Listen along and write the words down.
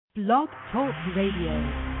Blog Talk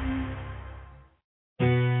Radio.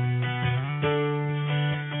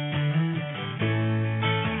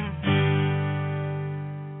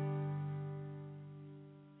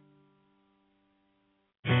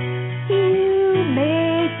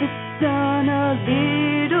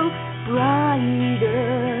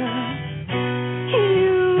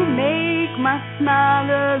 Smile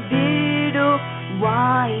a little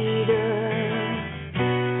wider.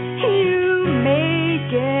 You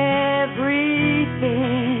make everything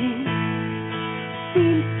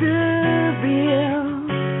seem surreal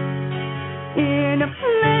in a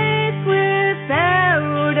place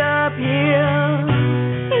without a pill.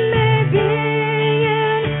 Maybe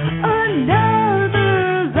in another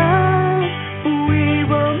life we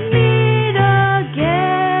will meet again.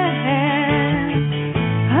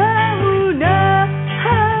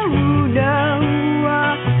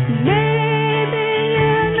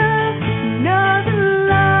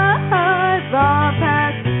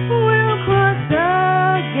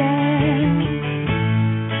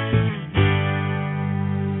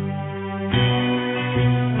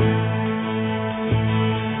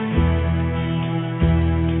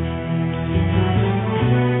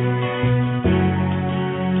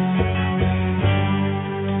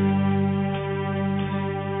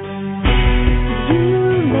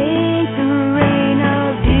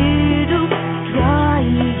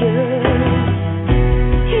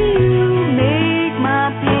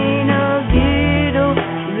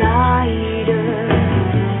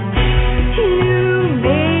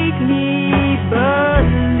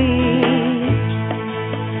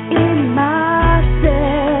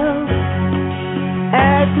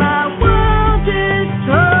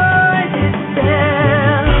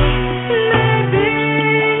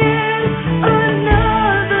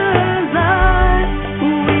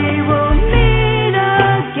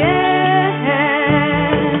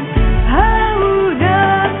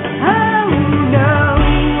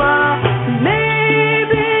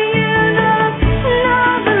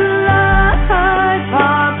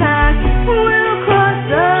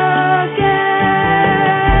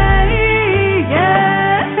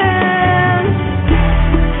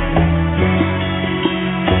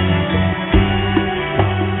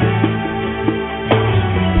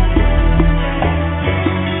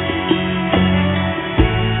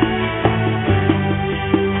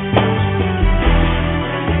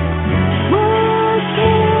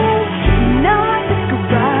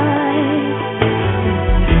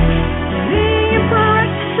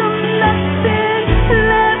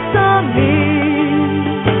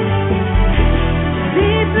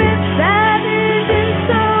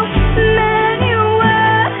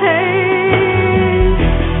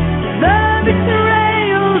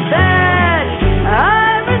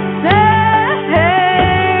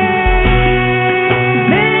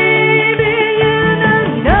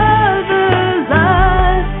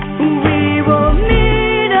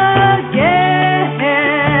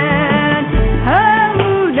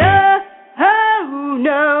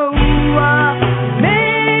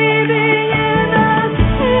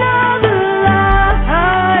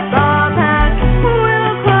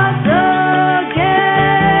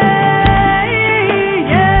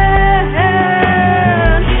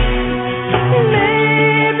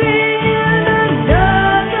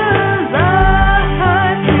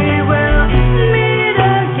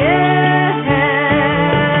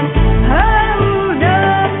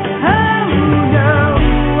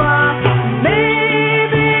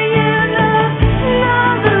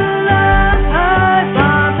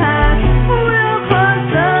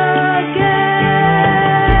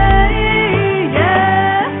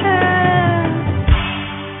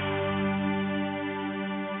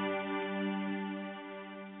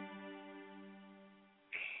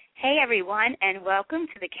 Hey everyone, and welcome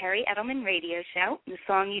to the Kerri Edelman Radio Show. The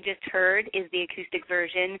song you just heard is the acoustic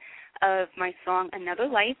version of my song Another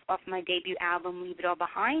Life off my debut album Leave It All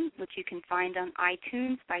Behind, which you can find on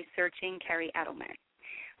iTunes by searching Kerri Edelman.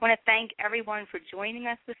 I want to thank everyone for joining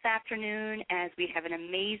us this afternoon as we have an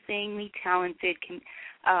amazingly talented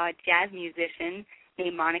jazz musician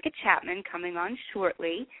named Monica Chapman coming on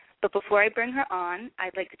shortly. But before I bring her on,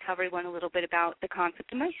 I'd like to tell everyone a little bit about the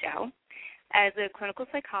concept of my show. As a clinical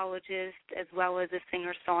psychologist, as well as a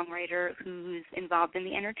singer-songwriter who's involved in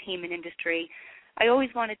the entertainment industry, I always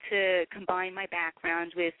wanted to combine my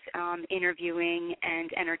background with interviewing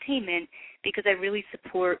and entertainment because I really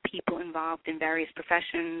support people involved in various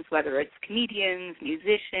professions, whether it's comedians,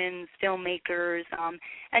 musicians, filmmakers,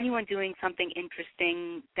 anyone doing something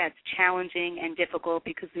interesting that's challenging and difficult,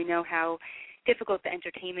 because we know how difficult the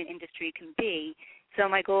entertainment industry can be. So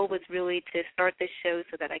my goal was really to start this show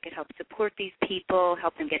so that I could help support these people,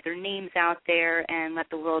 help them get their names out there, and let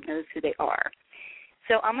the world know who they are.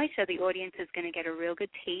 So on my show, the audience is going to get a real good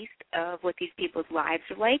taste of what these people's lives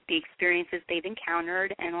are like, the experiences they've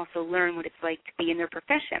encountered, and also learn what it's like to be in their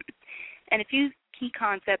profession. And a few key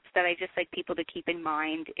concepts that I just like people to keep in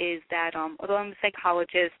mind is that although I'm a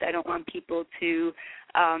psychologist, I don't want people to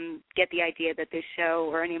get the idea that this show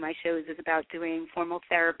or any of my shows is about doing formal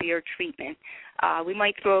therapy or treatment. We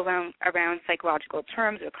might throw around psychological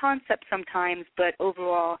terms or concepts sometimes, but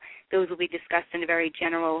overall those will be discussed in a very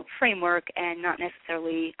general framework and not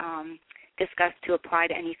necessarily discussed to apply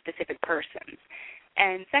to any specific persons.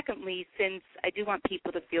 And secondly, since I do want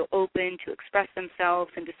people to feel open to express themselves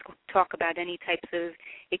and to talk about any types of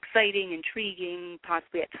exciting, intriguing,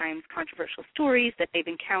 possibly at times controversial stories that they've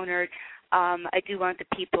encountered, I do want the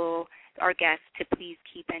people, our guests, to please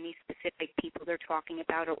keep any specific people they're talking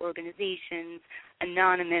about or organizations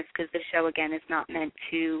anonymous, because the show, again, is not meant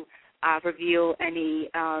to reveal any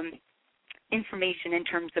information in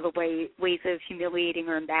terms of ways of humiliating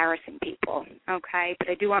or embarrassing people, okay? But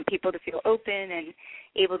I do want people to feel open and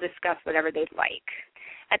able to discuss whatever they'd like.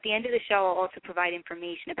 At the end of the show, I'll also provide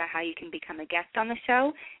information about how you can become a guest on the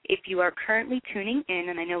show. If you are currently tuning in,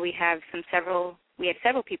 and I know we have several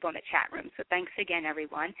people in the chat room, so thanks again,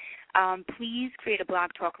 everyone. Please create a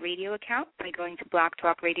Blog Talk Radio account by going to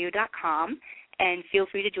blogtalkradio.com, and feel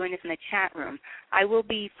free to join us in the chat room. I will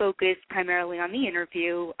be focused primarily on the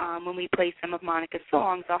interview. When we play some of Monica's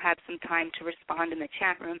songs, I'll have some time to respond in the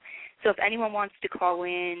chat room. So if anyone wants to call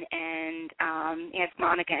in and ask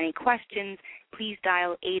Monica any questions, please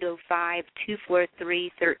dial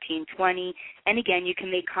 805-243-1320. And again, you can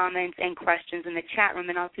make comments and questions in the chat room,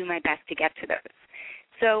 and I'll do my best to get to those.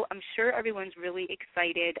 So I'm sure everyone's really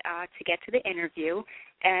excited to get to the interview,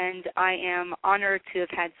 and I am honored to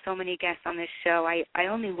have had so many guests on this show. I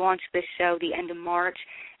only launched this show the end of March,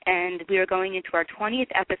 and we are going into our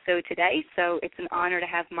 20th episode today, so it's an honor to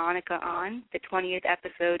have Monica on, the 20th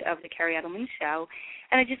episode of the Kerri Edelman Show.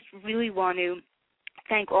 And I just really want to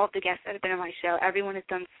thank all of the guests that have been on my show. Everyone has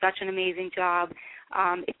done such an amazing job.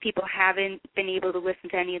 If people haven't been able to listen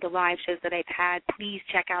to any of the live shows that I've had, please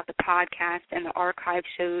check out the podcast and the archive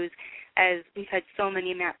shows, as we've had so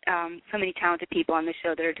many talented people on the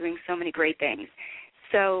show that are doing so many great things.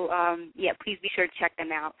 So, please be sure to check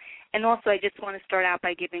them out. And also, I just want to start out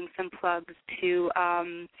by giving some plugs to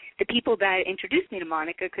the people that introduced me to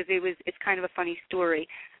Monica, because it's kind of a funny story.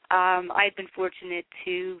 I've been fortunate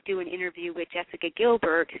to do an interview with Jessica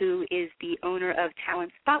Gilbert, who is the owner of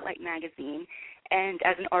Talent Spotlight magazine. And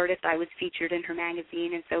as an artist, I was featured in her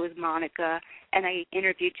magazine, and so was Monica. And I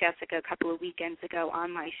interviewed Jessica a couple of weekends ago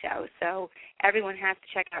on my show. So everyone has to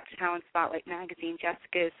check out Talent Spotlight magazine.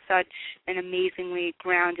 Jessica is such an amazingly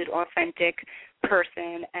grounded, authentic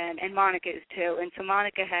person, and Monica is too. And so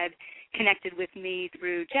Monica had connected with me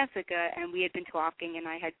through Jessica, and we had been talking, and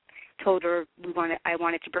I had told her I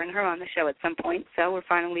wanted to bring her on the show at some point. So we're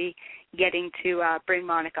finally getting to bring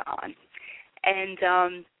Monica on.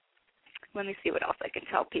 And let me see what else I can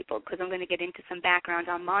tell people, because I'm going to get into some background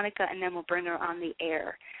on Monica, and then we'll bring her on the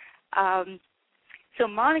air. So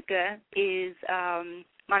Monica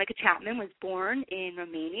Chapman was born in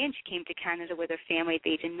Romania, and she came to Canada with her family at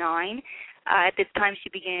the age of 9. At this time, she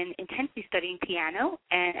began intensely studying piano,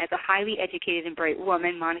 and as a highly educated and bright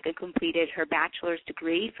woman, Monica completed her bachelor's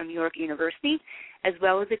degree from York University, as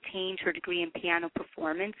well as attained her degree in piano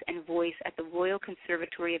performance and voice at the Royal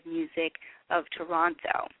Conservatory of Music of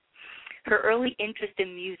Toronto. Her early interest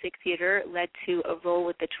in music theater led to a role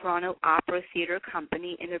with the Toronto Opera Theatre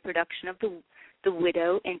Company in the production of The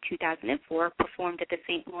Widow in 2004, performed at the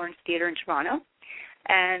St. Lawrence Theatre in Toronto.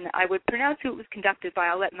 And I would pronounce who it was conducted by.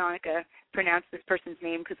 I'll let Monica pronounce this person's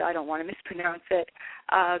name because I don't want to mispronounce it.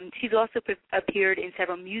 She's also appeared in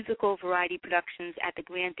several musical variety productions at the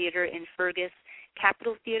Grand Theatre in Fergus,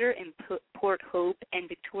 Capitol Theatre in Port Hope, and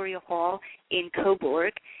Victoria Hall in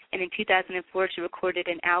Cobourg. And in 2004, she recorded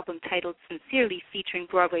an album titled Sincerely, featuring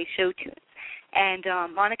Broadway show tunes. And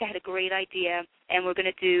Monica had a great idea, and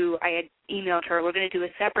I had emailed her, we're going to do a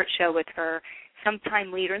separate show with her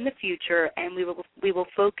sometime later in the future, and we will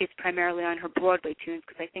focus primarily on her Broadway tunes,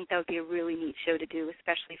 because I think that would be a really neat show to do,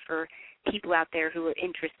 especially for people out there who are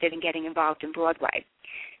interested in getting involved in Broadway.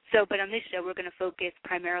 But on this show, we're going to focus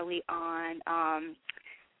primarily on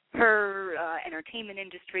her entertainment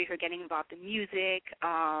industry, her getting involved in music,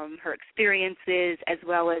 her experiences, as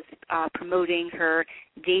well as promoting her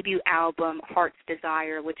debut album, Heart's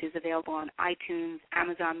Desire, which is available on iTunes,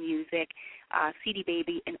 Amazon Music, CD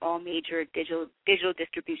Baby, and all major digital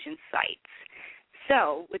distribution sites.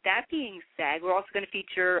 So with that being said, we're also going to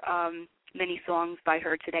feature many songs by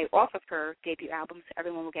her today off of her debut album, so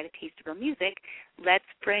everyone will get a taste of her music. Let's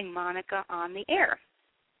bring Monica on the air.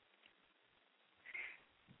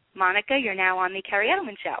 Monica, you're now on the Kerri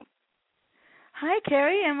Edelman Show. Hi,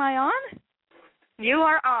 Kerri. Am I on? You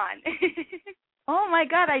are on. Oh, my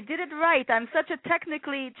God, I did it right. I'm such a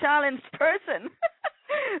technically challenged person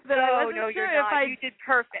that I wasn't sure you're not. You did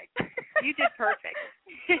perfect. You did perfect.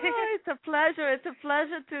 Oh, it's a pleasure. It's a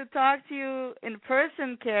pleasure to talk to you in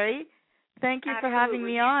person, Kerri. Thank you for having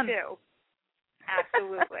me on. You too.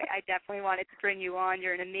 Absolutely. I definitely wanted to bring you on.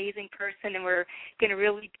 You're an amazing person, and we're going to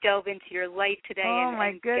really delve into your life today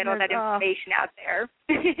and get all that information out there.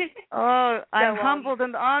 I'm humbled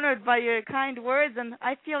and honored by your kind words, and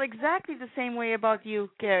I feel exactly the same way about you,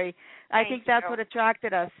 Kerri. I think that's what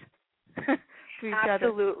attracted us to each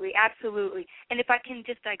other. Absolutely. And if I can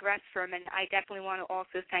just digress for a minute, I definitely want to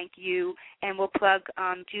also thank you, and we'll plug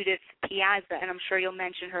Judith Piazza, and I'm sure you'll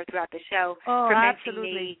mention her throughout the show. For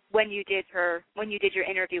mentioning me when you did your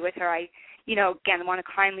interview with her. I, again, want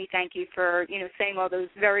to kindly thank you for, saying all those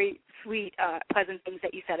very sweet, pleasant things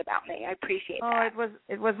that you said about me. I appreciate that. Oh,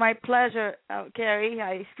 it was my pleasure, Kerri.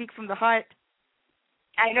 I speak from the heart.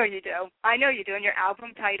 I know you do. And your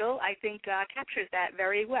album title, I think, captures that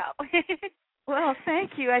very well. Well,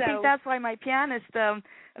 thank you. I think that's why my pianist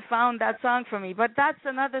found that song for me. But that's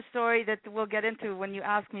another story that we'll get into when you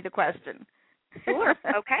ask me the question. Sure.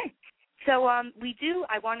 Okay. So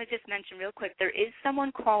I want to just mention real quick, there is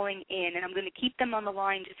someone calling in, and I'm going to keep them on the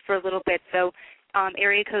line just for a little bit. So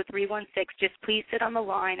area code 316, just please sit on the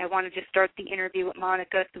line. I want to just start the interview with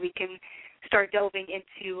Monica so we can start delving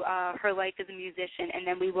into her life as a musician, and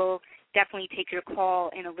then we will definitely take your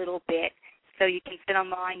call in a little bit. So you can sit on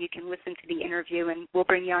the line, you can listen to the interview, and we'll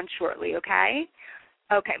bring you on shortly, okay?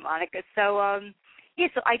 Okay, Monica. So,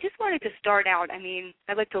 so I just wanted to start out. I mean,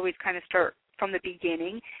 I like to always kind of start from the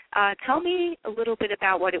beginning. Tell me a little bit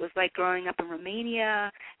about what it was like growing up in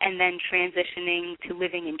Romania and then transitioning to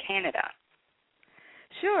living in Canada.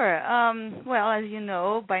 Sure. Well, as you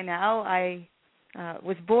know by now, I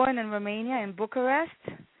was born in Romania, in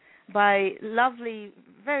Bucharest, by lovely,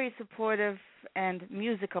 very supportive and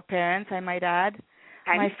musical parents, I might add.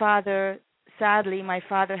 My father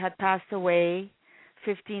had passed away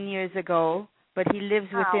 15 years ago, but he lives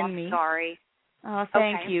within me. I'm sorry. Oh,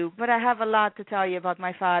 thank you. But I have a lot to tell you about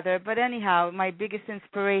my father. But anyhow, my biggest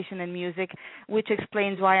inspiration in music, which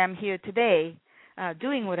explains why I'm here today,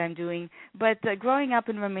 doing what I'm doing. But growing up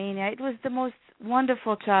in Romania, it was the most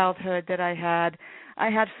wonderful childhood that I had. I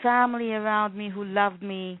had family around me who loved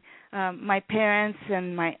me, my parents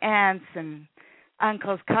and my aunts and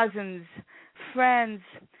uncles, cousins, friends.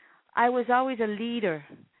 I was always a leader.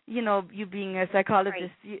 You being a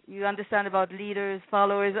psychologist, you understand about leaders,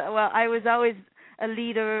 followers. Well, I was always a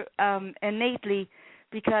leader innately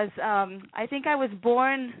because I think I was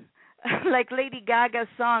born, like Lady Gaga's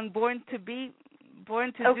song, Born to Be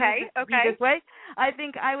this way. I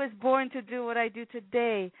think I was born to do what I do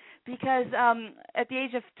today because at the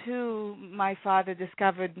age of 2, my father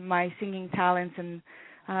discovered my singing talents and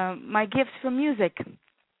my gifts for music.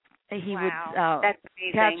 He would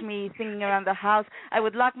catch me singing around the house. I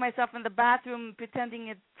would lock myself in the bathroom pretending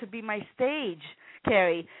it to be my stage,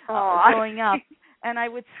 Kerri, growing up. And I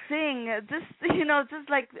would sing, just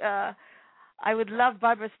like I would love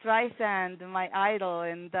Barbra Streisand, my idol,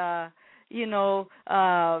 and The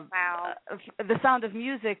Sound of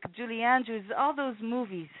Music, Julie Andrews, all those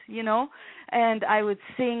movies, and I would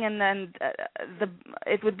sing, and then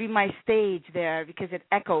it would be my stage there because it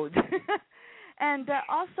echoed. And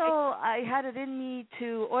also, I had it in me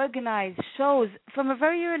to organize shows from a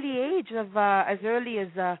very early age, of as early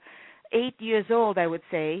as 8 years old, I would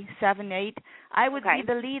say, 7, 8. I would be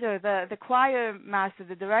the leader, the choir master,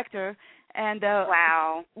 the director. And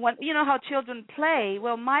when, how children play.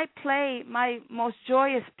 Well, my most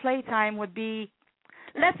joyous playtime would be,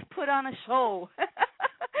 let's put on a show.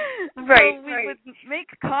 So we would make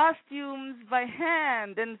costumes by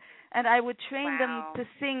hand, and I would train them to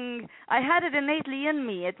sing. I had it innately in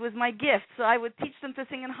me. It was my gift. So I would teach them to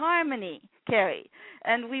sing in harmony, Kerri.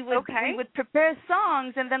 And we would prepare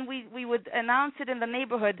songs, and then we would announce it in the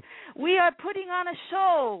neighborhood. We are putting on a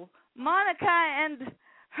show, Monica and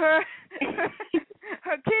her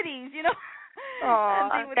kitties,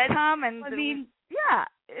 and they would come, and it's amazing.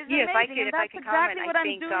 If I can comment, what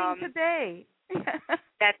I'm doing today.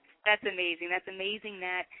 That's amazing. That's amazing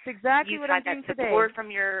that exactly you've what had I'm that doing support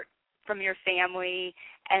today. from your family,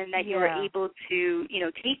 and that you were able to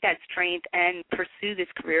take that strength and pursue this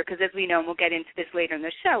career. Because as we know, and we'll get into this later in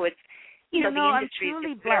the show, it's the industry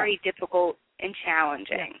is very difficult and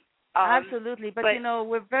challenging. Absolutely, but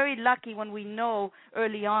we're very lucky when we know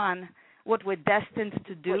early on what we're destined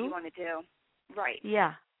to do. What you want to do. Right.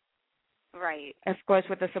 Yeah. Right. Of course,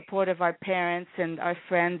 with the support of our parents and our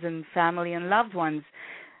friends and family and loved ones.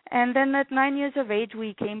 And then at 9 years of age,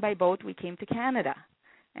 we came by boat. We came to Canada.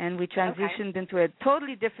 And we transitioned into a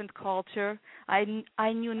totally different culture. I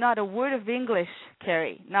knew not a word of English,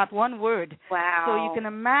 Kerri, not one word. Wow. So you can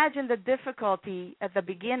imagine the difficulty at the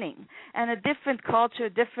beginning. And a different culture,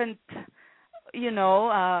 different,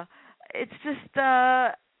 it's just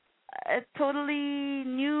a totally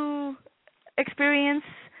new experience,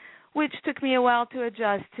 which took me a while to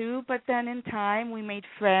adjust to. But then in time, we made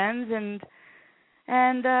friends,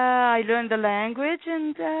 and I learned the language,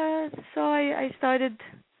 and so I started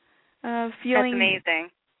feeling. That's amazing.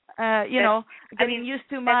 Getting used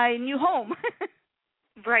to my new home.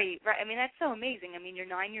 Right. I mean, that's so amazing. I mean, you're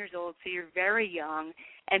 9 years old, so you're very young,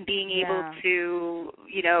 and being able to,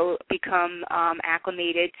 become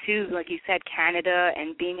acclimated to, like you said, Canada,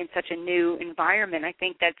 and being in such a new environment. I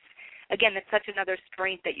think that's such another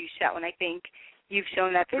strength that you show, and I think you've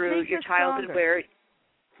shown that through your childhood, where.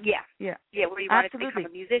 Where you wanted to become a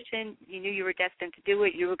musician, you knew you were destined to do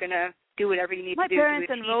it. You were going to do whatever you needed to do. My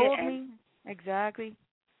parents enrolled me. Exactly.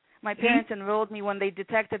 My parents enrolled me when they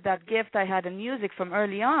detected that gift I had in music from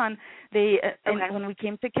early on. When we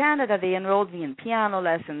came to Canada, they enrolled me in piano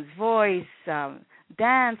lessons, voice,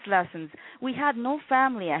 dance lessons. We had no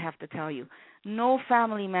family, I have to tell you. No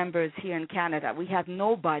family members here in Canada. We had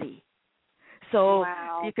nobody. So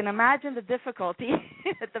you can imagine the difficulty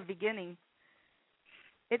at the beginning.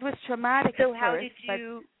 It was traumatic. So how did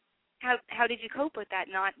you cope with that?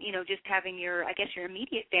 Not just having your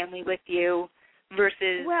immediate family with you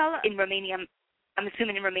versus in Romania. I'm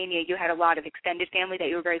assuming in Romania you had a lot of extended family that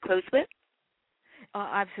you were very close with.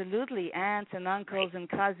 Absolutely, aunts and uncles and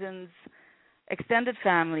cousins, extended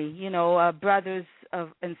family. Brothers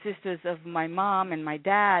and sisters of my mom and my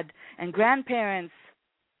dad and grandparents.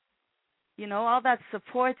 All that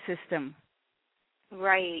support system.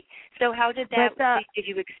 Right. So how did that, did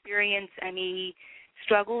you experience any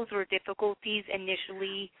struggles or difficulties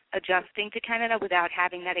initially adjusting to Canada without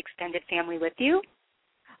having that extended family with you?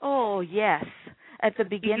 Oh, yes. At the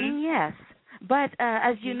beginning, yes. But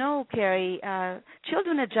as you know, Kerri,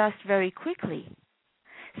 children adjust very quickly.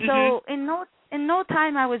 So in no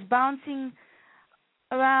time I was bouncing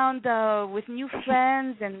around with new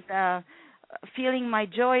friends and feeling my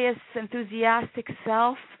joyous, enthusiastic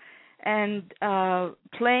self, and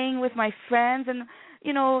playing with my friends. And,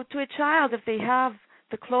 to a child, if they have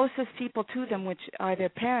the closest people to them, which are their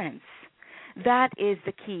parents, that is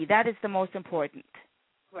the key. That is the most important.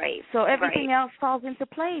 Right. So everything else falls into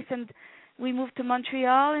place. And we moved to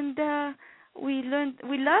Montreal, and we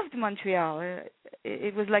loved Montreal.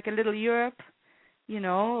 It was like a little Europe,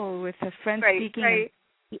 with a French-speaking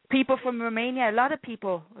people from Romania. A lot of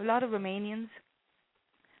Romanians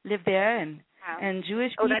live there, and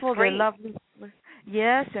Jewish people. They're lovely.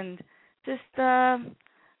 Yes, and just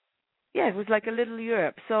it was like a little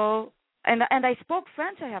Europe. So and I spoke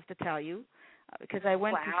French, I have to tell you, because I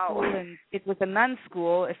went to school, and it was a nun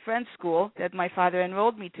school, a French school that my father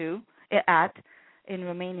enrolled me in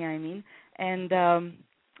Romania, I mean. And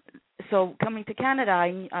so coming to Canada,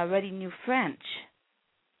 I already knew French.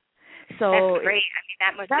 So that's great. I mean,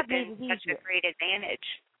 that must have been such a great advantage.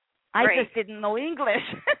 I just didn't know English.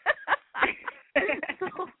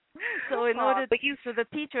 So the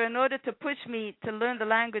teacher, in order to push me to learn the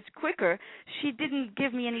language quicker, she didn't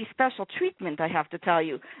give me any special treatment, I have to tell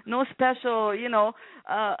you. No special,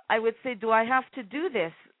 I would say, do I have to do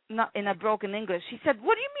this? Not in a broken English. She said,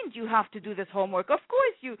 what do you mean you have to do this homework? Of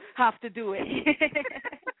course you have to do it.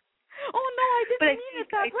 Oh, no, I didn't mean it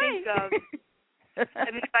that way.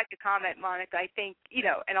 I mean, if I could comment, Monica, I think,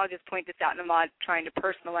 and I'll just point this out, and I'm not trying to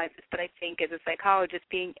personalize this, but I think as a psychologist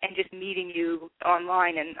just meeting you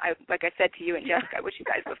online, and like I said to you and Jessica, I wish you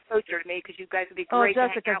guys were closer to me because you guys would be great. Oh,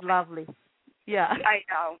 Jessica's lovely. Yeah. I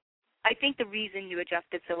know. I think the reason you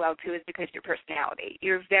adjusted so well, too, is because of your personality.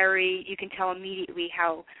 You can tell immediately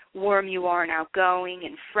how warm you are and outgoing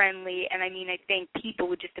and friendly. And, I mean, I think people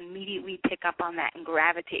would just immediately pick up on that and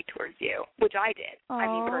gravitate towards you, which I did. Oh, I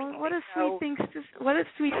mean, personally. What a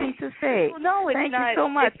sweet thing to say. Well, no, it's Thank not. You so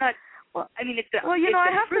much. It's not, well, I mean, it's the, well, it's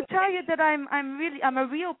I have to tell you that I'm a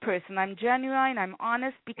real person. I'm genuine. I'm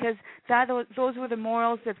honest, because those were the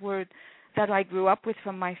morals that I grew up with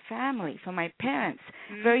from my family, from my parents,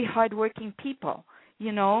 very hardworking people,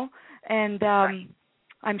 and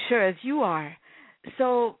I'm sure as you are.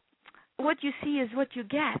 So what you see is what you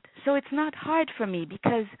get. So it's not hard for me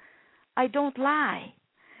because I don't lie.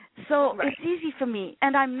 So it's easy for me.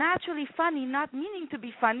 And I'm naturally funny, not meaning to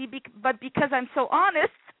be funny, but because I'm so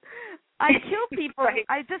honest, I kill people. Right.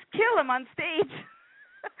 I just kill them on stage.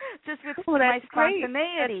 Just with Oh, my that's great.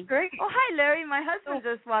 spontaneity. That's great. Oh, hi, Larry. My husband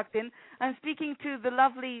just walked in. I'm speaking to the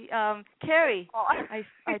lovely Kerri. Oh.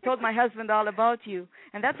 I told my husband all about you,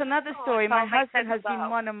 and that's another story. My husband has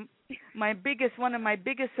been one of my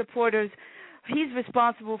biggest supporters. He's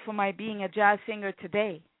responsible for my being a jazz singer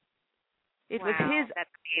today. It was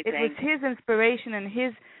his inspiration and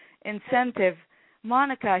his incentive.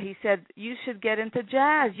 Monica, he said, you should get into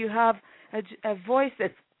jazz. You have a voice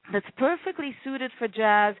that's perfectly suited for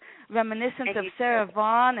jazz, reminiscent of Sarah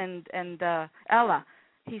Vaughan and Ella.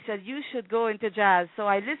 He said, you should go into jazz. So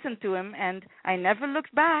I listened to him, and I never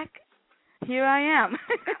looked back. Here I am.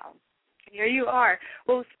 Wow. Here you are.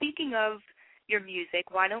 Well, speaking of your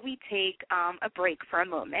music, why don't we take a break for a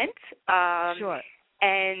moment? Sure.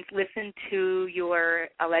 And listen to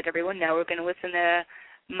I'll let everyone know, we're going to listen to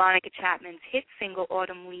Monica Chapman's hit single,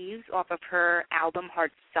 Autumn Leaves, off of her album,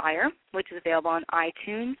 Heart's Desire, which is available on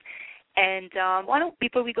iTunes. And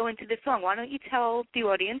before we go into this song, why don't you tell the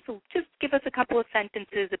audience, just give us a couple of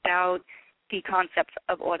sentences about the concept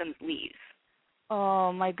of Autumn Leaves.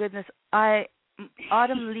 Oh, my goodness.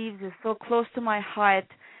 Autumn Leaves is so close to my heart.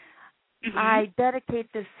 Mm-hmm. I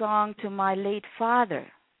dedicate this song to my late father,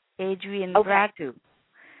 Adrian Bratu.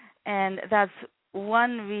 And that's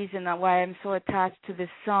one reason why I'm so attached to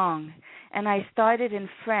this song. And I started in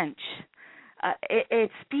French.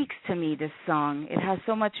 It speaks to me, this song. It has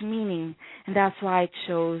so much meaning, and that's why I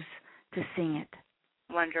chose to sing it.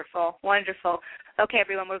 Wonderful, wonderful. Okay,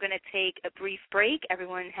 everyone, we're going to take a brief break.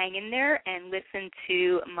 Everyone hang in there and listen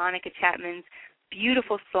to Monica Chapman's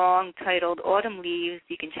beautiful song titled Autumn Leaves.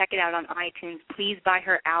 You can check it out on iTunes. Please buy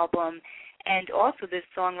her album. And also, this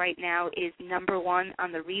song right now is #1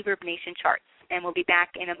 on the Reverb Nation charts. And we'll be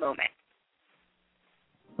back in a moment.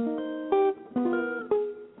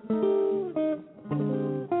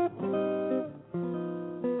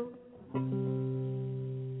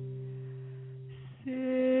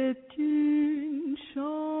 C'est une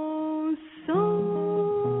chanson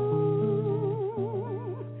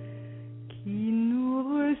qui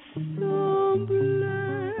nous ressemble,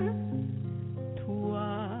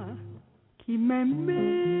 toi qui m'aimais.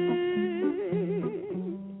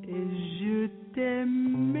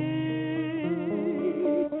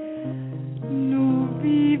 Nous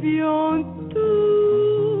vivions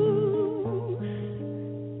tous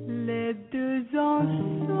les deux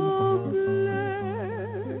ensemble,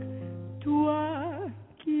 toi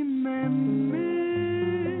qui m'aimais,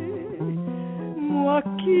 moi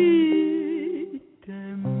qui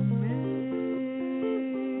t'aimais.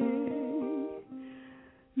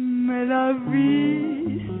 Mais la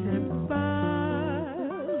vie sépare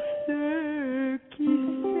ceux qui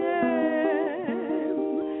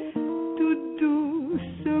s'aiment tout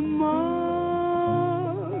doucement,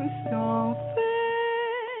 sans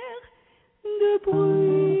faire de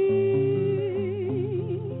bruit.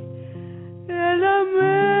 Et la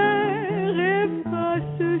mer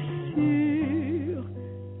efface sur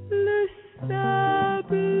le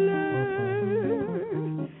sable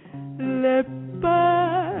les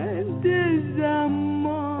pas des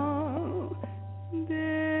amants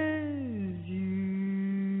désunis.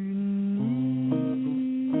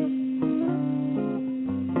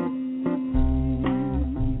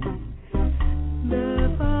 The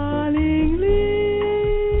falling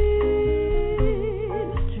leaves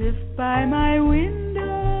drift by my window,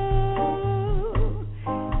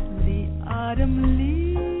 the autumn leaves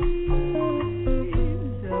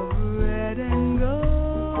of red and gold.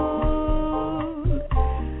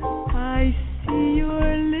 I see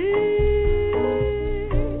your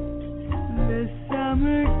lips, the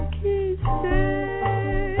summer kisses,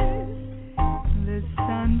 the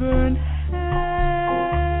sunburned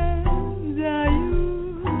hands I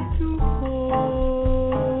used to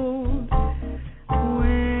hold.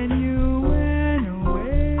 When you went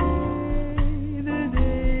away, the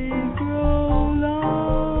days grow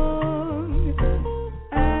long,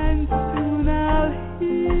 and soon I'll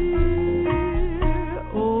hear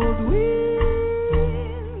old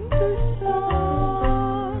winter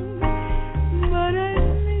song. But I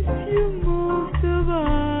miss you most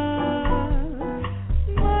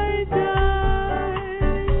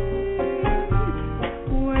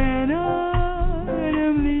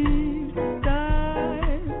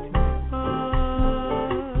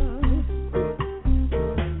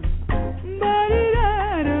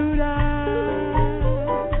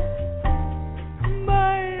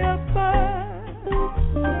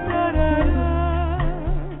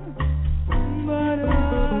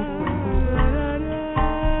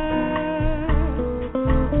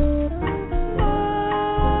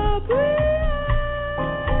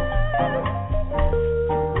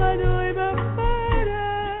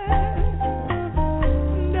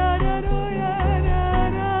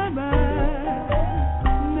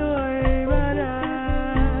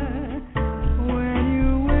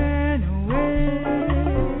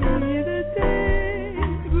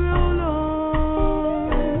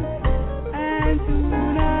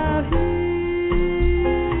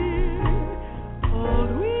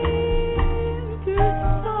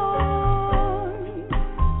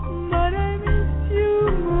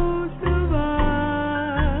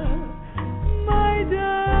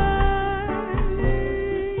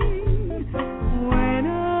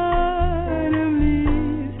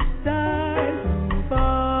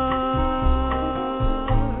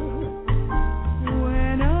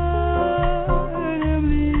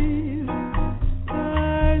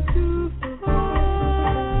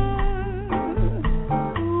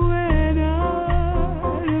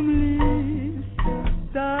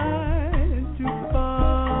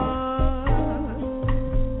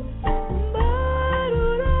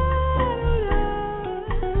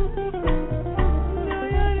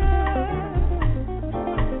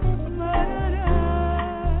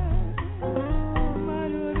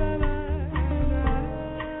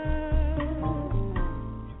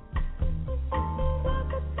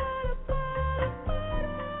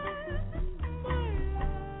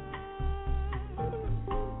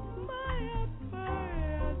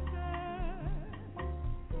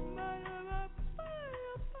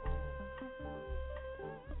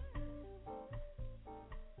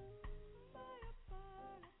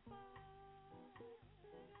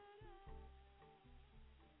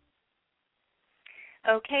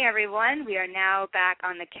Okay, everyone, we are now back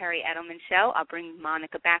on the Kerri Edelman Show. I'll bring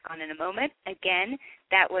Monica back on in a moment. Again,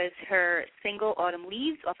 that was her single, Autumn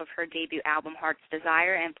Leaves, off of her debut album, Heart's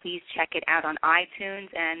Desire, and please check it out on iTunes,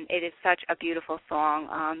 and it is such a beautiful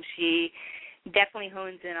song. She definitely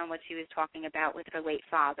hones in on what she was talking about with her late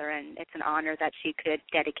father, and it's an honor that she could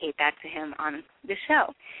dedicate that to him on the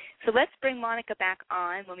show. So let's bring Monica back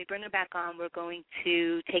on. When we bring her back on, we're going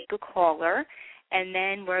to take a caller, and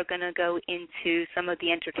then we're going to go into some of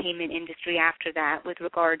the entertainment industry after that with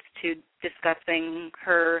regards to discussing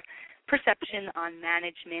her perception on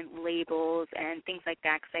management, labels, and things like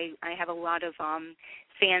that, because I have a lot of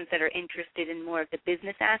fans that are interested in more of the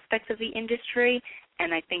business aspects of the industry,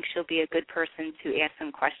 and I think she'll be a good person to ask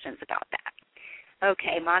some questions about that.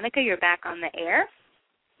 Okay, Monica, you're back on the air.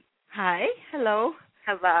 Hi. Hello.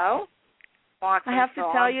 Hello. Awesome I have to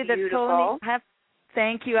song. tell you that Beautiful.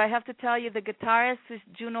 Thank you. I have to tell you the guitarist is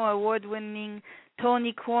Juno Award-winning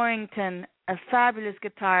Tony Corrington, a fabulous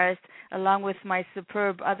guitarist, along with my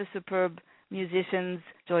other superb musicians,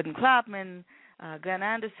 Jordan Chapman, Glenn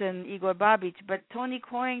Anderson, Igor Babic. But Tony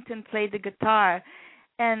Corrington played the guitar.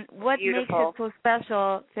 And what makes it so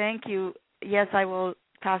special, thank you, yes, I will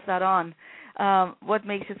pass that on. What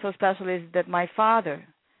makes it so special is that my father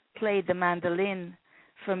played the mandolin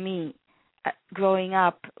for me. Growing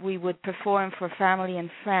up, we would perform for family and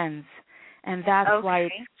friends, and that's why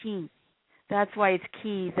it's key. That's why it's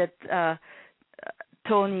key that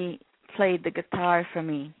Tony played the guitar for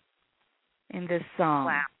me in this song.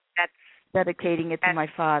 Wow, dedicating it to my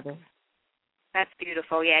father. That's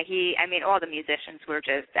beautiful. Yeah, all the musicians were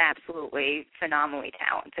just absolutely phenomenally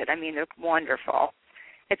talented. They're wonderful.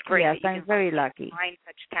 It's great. Yes, I'm very lucky. Find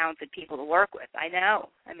such talented people to work with. I know.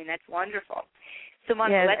 That's wonderful. So,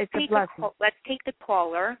 Monica, let's take the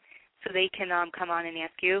caller so they can come on and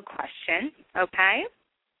ask you a question, okay?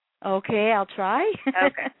 Okay, I'll try.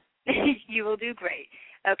 Okay. You will do great.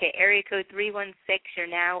 Okay, area code 316, you're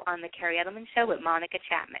now on the Kerri Edelman Show with Monica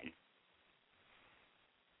Chapman.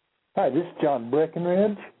 Hi, this is John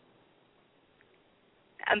Breckenridge.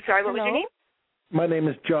 I'm sorry, what was your name? My name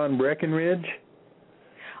is John Breckenridge.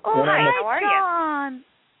 Oh, hi, how are John.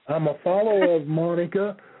 you? I'm a follower of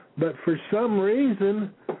Monica, but for some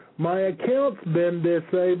reason, my account's been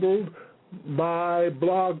disabled by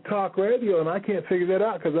Blog Talk Radio, and I can't figure that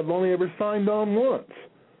out because I've only ever signed on once.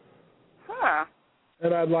 Huh.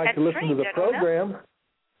 And I'd like to listen to the program.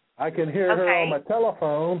 I can hear her on my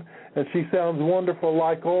telephone, and she sounds wonderful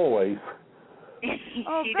like always.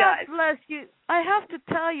 Oh, God bless you. I have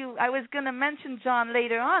to tell you, I was going to mention John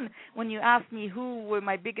later on when you asked me who were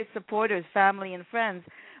my biggest supporters, family and friends.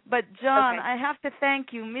 But, John, I have to thank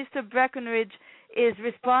you. Mr. Breckenridge is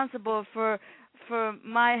responsible for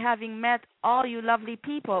my having met all you lovely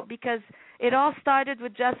people, because it all started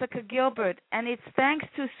with Jessica Gilbert, and it's thanks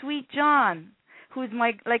to Sweet John, who's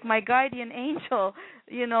my guardian angel,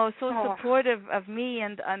 supportive of me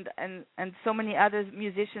and so many other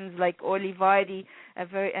musicians like Orly Vardy,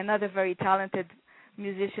 another very talented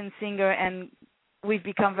musician, singer, and we've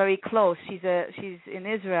become very close. She's in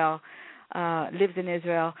Israel, lives in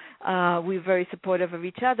Israel. We're very supportive of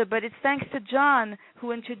each other, but it's thanks to John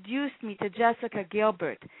who introduced me to Jessica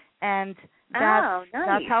Gilbert, and that's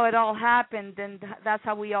how it all happened, and that's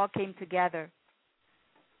how we all came together.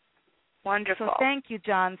 Wonderful. So thank you,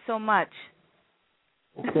 John, so much.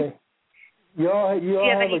 Okay. You all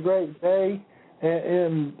have a great day,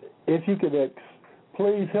 and if you could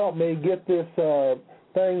please help me get this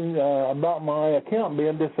thing about my account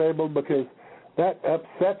being disabled, because that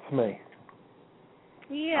upsets me.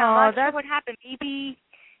 Yeah, I'm not sure what happened. Maybe,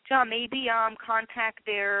 John, contact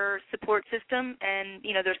their support system and,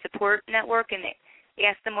 their support network and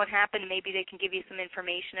ask them what happened. Maybe they can give you some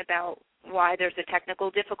information about why there's a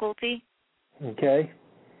technical difficulty. Okay.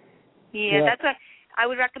 Yeah, that's what I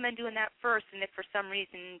would recommend doing that first. And if for some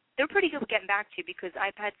reason, they're pretty good with getting back to you, because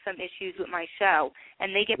I've had some issues with my show,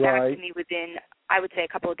 and they get back to me within, I would say,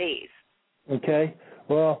 a couple of days. Okay.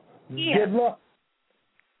 Well, good luck.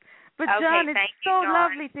 But, John, it's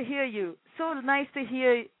lovely to hear you. So nice to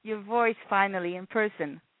hear your voice finally in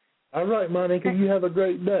person. All right, Monica, you have a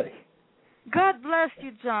great day. God bless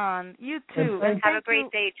you, John. You too. And have a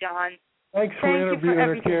great day, John. Thanks for interviewing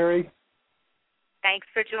her, Kerri. Thanks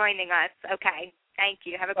for joining us. Okay. Thank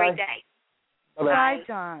you. Have a great day. Bye,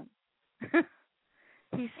 John.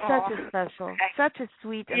 He's such a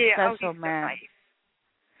sweet and special man. Nice.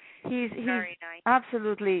 He's very nice.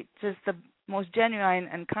 Absolutely just the most genuine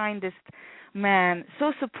and kindest man.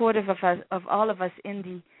 So supportive of all of us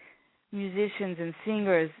indie musicians and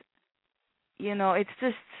singers. It's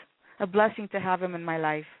just a blessing to have him in my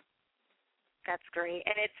life. That's great.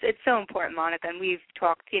 And it's so important, Monica, and we've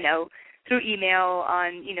talked, through email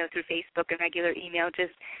on, through Facebook and regular email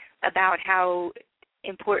just about how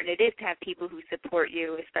important it is to have people who support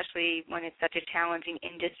you, especially when it's such a challenging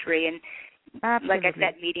industry. And Absolutely. like I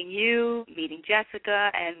said, meeting you, meeting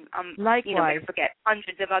Jessica, and I'm Likewise. going to forget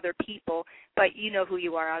hundreds of other people, but you know who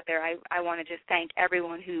you are out there. I want to just thank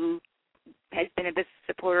everyone who has been a big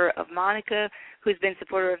supporter of Monica, who's been a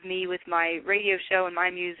supporter of me with my radio show and my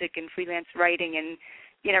music and freelance writing and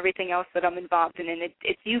everything else that I'm involved in. And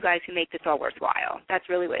it's you guys who make this all worthwhile. That's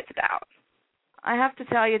really what it's about. I have to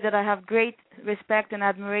tell you that I have great respect and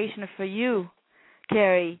admiration for you,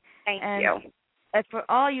 Kerri. Thank you. And for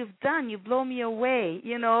all you've done, you blow me away.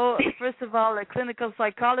 First of all, a clinical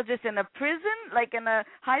psychologist in a prison, like in a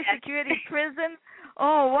high-security prison.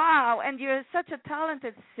 Oh, wow. And you're such a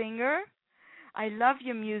talented singer. I love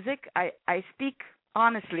your music. I speak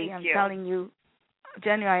honestly. Thank I'm you. telling you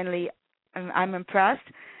genuinely, I'm impressed.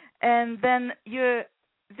 And then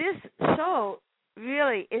this show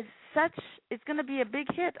really is it's going to be a big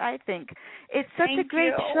hit, I think. It's such a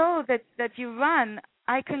great show that you run.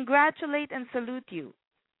 I congratulate and salute you,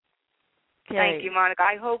 Kerri. Thank you, Monica.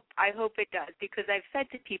 I hope it does, because I've said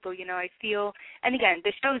to people, I feel, and again,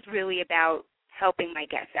 the show's really about helping my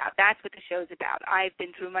guests out. That's what the show's about. I've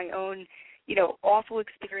been through my own, awful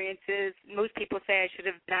experiences. Most people say I should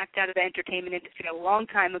have backed out of the entertainment industry a long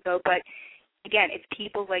time ago, but again, it's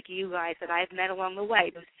people like you guys that I've met along the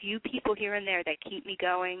way, those few people here and there that keep me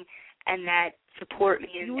going and that support me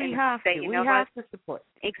and say, we have to support.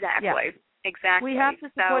 Exactly. Yeah. Exactly. We have to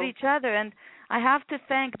support each other, and I have to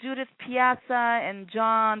thank Judith Piazza and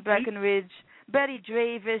John Breckenridge, Betty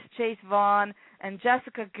Dravis, Chase Vaughn, and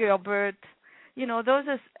Jessica Gilbert,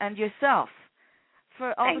 and yourself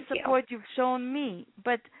for all the support you've shown me.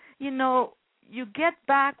 But, you get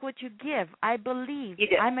back what you give. I believe. You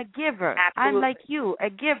do. I'm a giver. Absolutely. I'm like you, a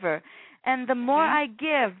giver. And the more I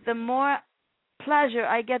give, the more pleasure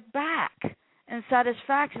I get back and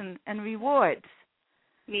satisfaction and rewards.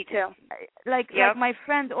 Me too. Like my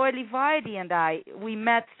friend Orly Vardy and I, we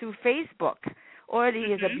met through Facebook. Orly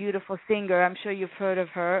is a beautiful singer. I'm sure you've heard of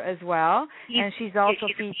her as well. And she's also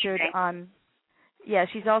featured on. Yeah,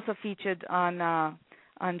 she's also featured on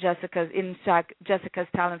Jessica's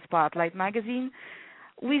Talent Spotlight magazine.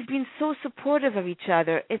 We've been so supportive of each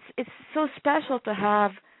other. It's so special to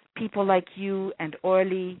have people like you and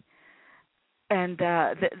Orly. And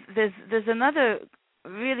there's another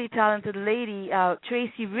really talented lady,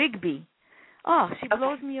 Tracy Rigby. Oh, she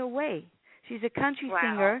blows me away. She's a country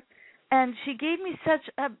singer, and she gave me such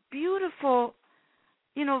a beautiful,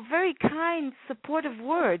 very kind, supportive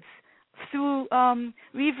words through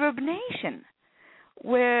Reverb Nation,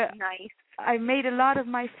 where I made a lot of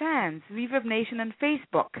my fans, Reverb Nation and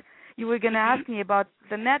Facebook. You were going to ask me about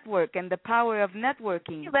the network and the power of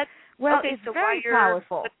networking. It's very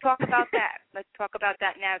powerful. Let's talk about that. Let's talk about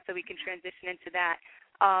that now so we can transition into that.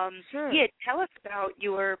 Sure. Yeah, tell us about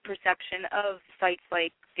your perception of sites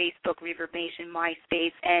like Facebook, Reverb Nation,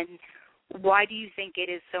 MySpace, and why do you think it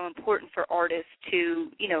is so important for artists to,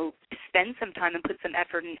 spend some time and put some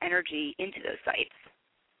effort and energy into those sites?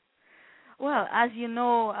 Well, as you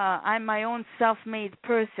know, I'm my own self-made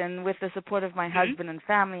person with the support of my husband and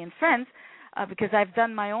family and friends because I've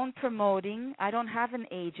done my own promoting. I don't have an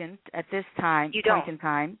agent at this point in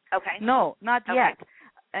time. Okay. No, not yet.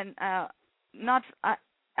 And I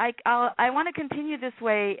want to continue this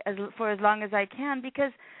way for as long as I can,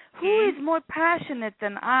 because who is more passionate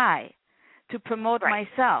than I to promote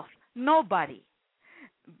myself? Nobody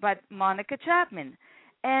but Monica Chapman.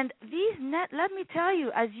 And let me tell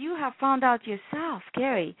you, as you have found out yourself,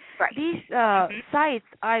 Kerri, these sites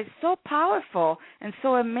are so powerful and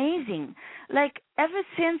so amazing. Like, ever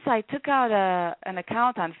since I took out an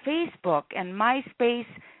account on Facebook and MySpace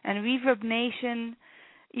and Reverb Nation,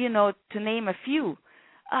 to name a few,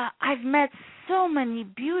 I've met so many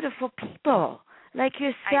beautiful people, like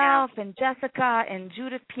yourself and Jessica and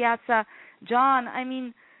Judith Piazza, John. I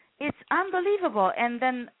mean, it's unbelievable. And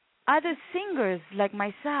then other singers like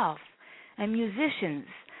myself and musicians,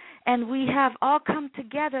 and we have all come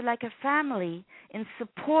together like a family in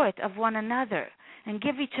support of one another and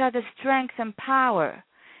give each other strength and power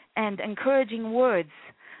and encouraging words.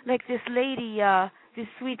 Like this lady, this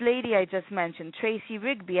sweet lady I just mentioned, Tracy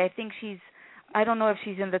Rigby. I don't know if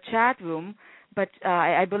she's in the chat room, but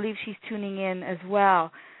I believe she's tuning in as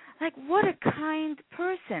well. Like, what a kind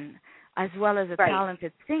person, as well as a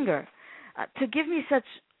talented singer, to give me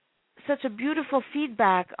such a beautiful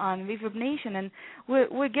feedback on Reverb Nation, and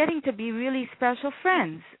we're getting to be really special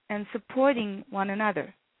friends and supporting one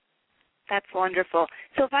another. That's wonderful.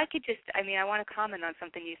 So if I could just, I want to comment on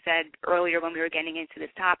something you said earlier when we were getting into this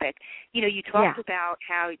topic. You talked about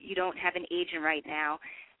how you don't have an agent right now,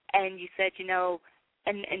 and you said,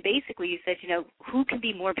 and basically you said, who can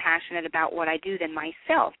be more passionate about what I do than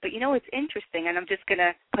myself? But, it's interesting, and I'm just going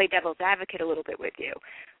to play devil's advocate a little bit with you.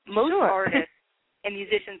 Most artists and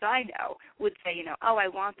musicians I know would say, oh, I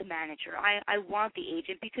want the manager, I want the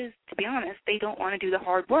agent, because, to be honest, they don't want to do the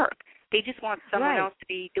hard work. They just want someone else to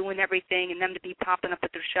be doing everything and them to be popping up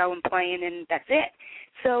at their show and playing, and that's it.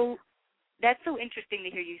 So that's so interesting to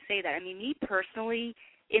hear you say that. Me personally,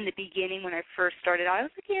 in the beginning when I first started out, I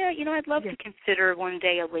was like, I'd love to consider one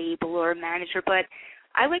day a label or a manager, but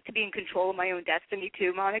I like to be in control of my own destiny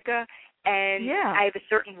too, Monica. And I have a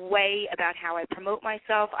certain way about how I promote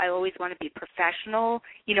myself. I always want to be professional.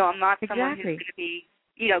 I'm not someone who's going to be,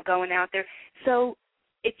 going out there. So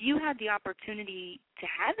if you had the opportunity to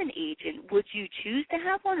have an agent, would you choose to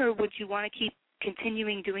have one, or would you want to keep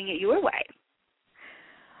continuing doing it your way?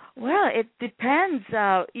 Well, it depends.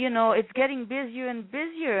 It's getting busier and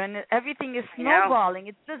busier, and everything is snowballing.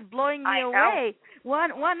 It's just blowing me away.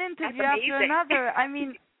 One interview after another.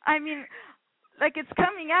 Like it's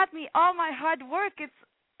coming at me. All my hard work.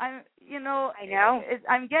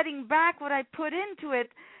 I'm getting back what I put into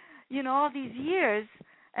it. All these years.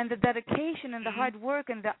 And the dedication and the hard work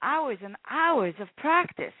and the hours and hours of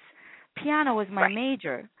practice. Piano was my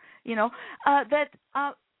major, that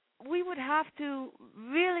we would have to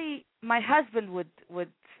really, my husband would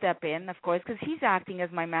step in, of course, because he's acting as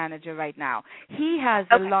my manager right now. He has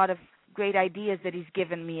a lot of great ideas that he's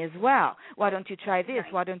given me as well. Why don't you try this?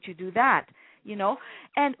 Why don't you do that?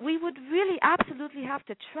 And we would really absolutely have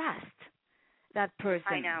to trust that person.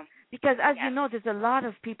 I know. Because as you know, there's a lot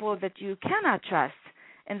of people that you cannot trust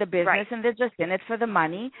in the business, and they're just in it for the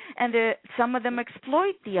money, and some of them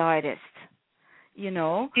exploit the artist,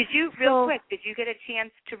 Did you, quick, did you get a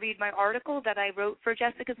chance to read my article that I wrote for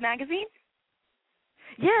Jessica's magazine?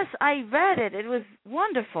 Yes, I read it. It was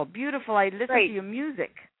wonderful, beautiful. I listened to your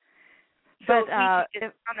music. So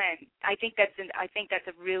just comment. I think that's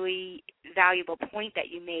a really valuable point that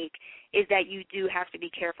you make, is that you do have to be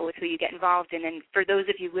careful with who you get involved in. And for those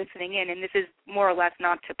of you listening in, and this is more or less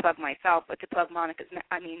not to plug myself, but to plug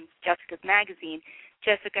Jessica's magazine.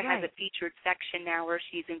 Jessica has a featured section now where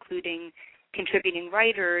she's including contributing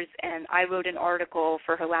writers, and I wrote an article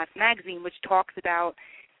for her last magazine which talks about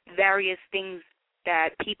various things that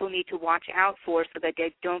people need to watch out for so that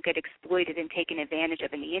they don't get exploited and taken advantage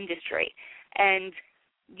of in the industry. And,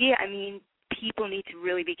 people need to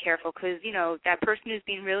really be careful because, that person who's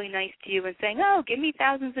being really nice to you and saying, oh, give me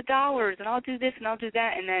thousands of dollars and I'll do this and I'll do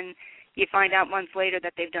that, and then you find out months later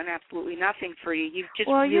that they've done absolutely nothing for you. You just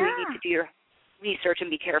really need to do your research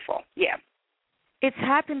and be careful. Yeah. It's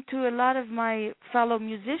happened to a lot of my fellow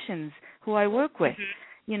musicians who I work with.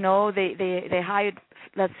 They hired,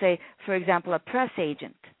 let's say, for example, a press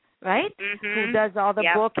agent, right? Who does all the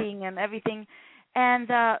booking and everything. And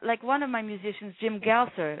like one of my musicians, Jim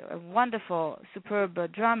Gelser, a wonderful, superb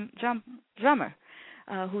drummer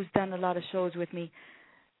who's done a lot of shows with me,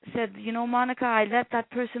 said, Monica, I let that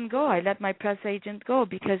person go. I let my press agent go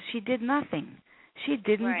because she did nothing. She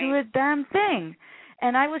didn't do a damn thing.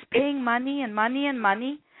 And I was paying money and money and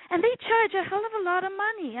money. And they charge a hell of a lot of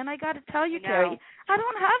money. And I got to tell you, Kerri, I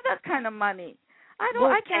don't have that kind of money.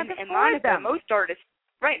 I can't afford Monica, them. Most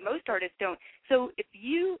artists don't. So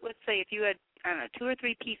let's say if you had, 2 or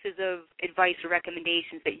 3 pieces of advice or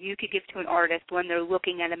recommendations that you could give to an artist when they're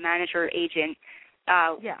looking at a manager or agent,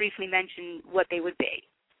 briefly mention what they would be.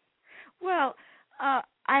 Well, I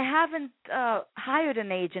haven't hired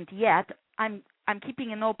an agent yet. I'm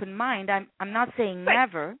keeping an open mind. I'm not saying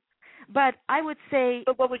never. But I would say,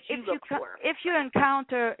 but what would you look for? If you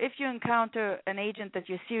encounter an agent that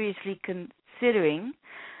you're seriously considering,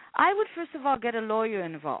 I would first of all get a lawyer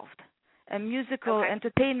involved, a musical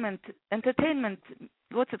entertainment.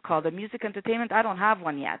 What's it called? A music entertainment? I don't have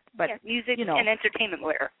one yet, but music and entertainment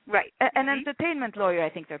lawyer, right? An entertainment lawyer, I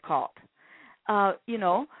think they're called.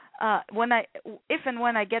 When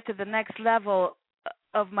I get to the next level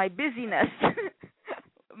of my busyness.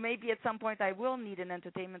 Maybe at some point I will need an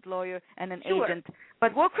entertainment lawyer and an agent,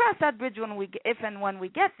 but we'll cross that bridge when we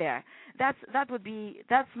get there. That's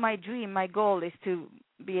my dream. My goal is to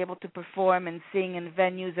be able to perform and sing in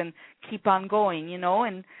venues and keep on going,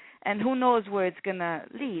 and who knows where it's gonna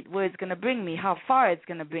lead, where it's gonna bring me, how far it's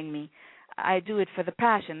gonna bring me. I do it for the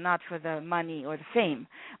passion, not for the money or the fame.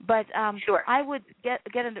 But I would get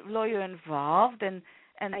a lawyer involved and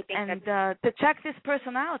to check this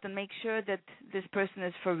person out and make sure that this person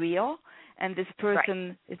is for real and this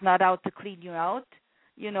person is not out to clean you out,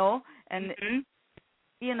 and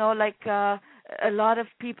like a lot of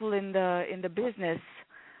people in the business.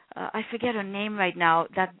 I forget her name right now.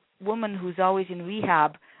 That woman who's always in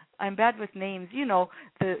rehab. I'm bad with names. She's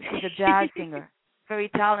a jazz singer, very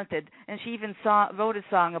talented, and she even wrote a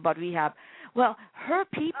song about rehab. Well, her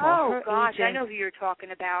people, her gosh, agents, I know who you're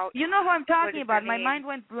talking about. You know who I'm talking about. My name? mind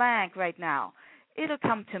went blank right now. It'll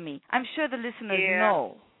come to me. I'm sure the listeners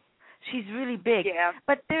know. She's really big. Yeah.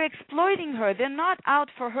 But they're exploiting her. They're not out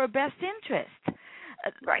for her best interest.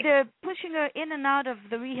 Right. They're pushing her in and out of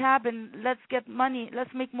the rehab and let's get money,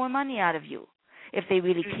 let's make more money out of you. If they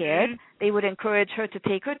really cared, they would encourage her to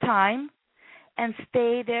take her time and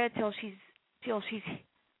stay there till she's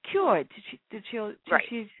cured,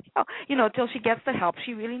 till she gets the help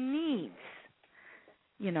she really needs.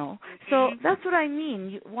 So that's what I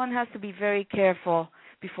mean. One has to be very careful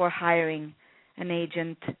before hiring an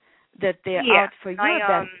agent that they're out for your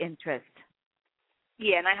best interest.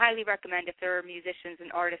 Yeah, and I highly recommend if there are musicians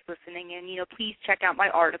and artists listening in, please check out my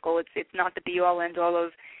article. It's not the be-all, end-all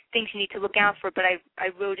of things you need to look out for, but I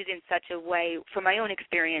wrote it in such a way from my own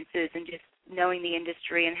experiences and just knowing the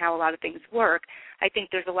industry and how a lot of things work. I think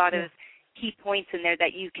there's a lot of key points in there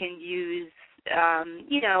that you can use,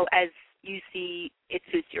 as you see it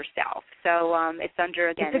suits yourself. So it's under,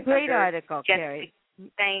 again, it's a great article, Kerri.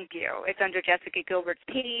 Thank you. It's under Jessica Gilbert's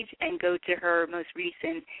page, and go to her most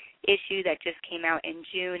recent issue that just came out in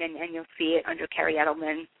June, and you'll see it under Kerri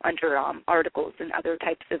Edelman, under articles and other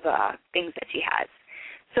types of things that she has.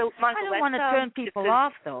 So, Monica, I don't want to turn people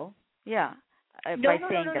off, though. Yeah, by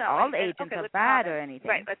saying that all agents are bad or anything.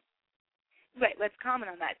 Right. Let's comment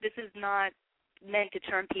on that. This is not meant to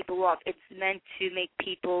turn people off. It's meant to make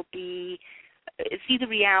people see the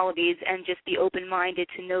realities and just be open-minded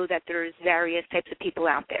to know that there's various types of people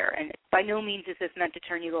out there. And by no means is this meant to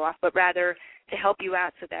turn you off, but rather to help you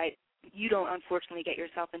out so that you don't unfortunately get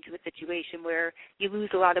yourself into a situation where you lose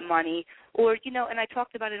a lot of money or, and I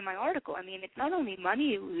talked about it in my article. I mean, it's not only money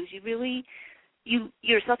you lose,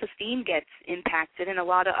 your self-esteem gets impacted, and a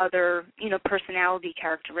lot of other, personality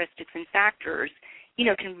characteristics and factors,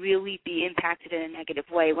 can really be impacted in a negative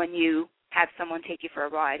way when you have someone take you for a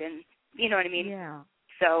ride. And you know what I mean? Yeah.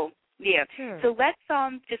 So, yeah. Sure. So let's,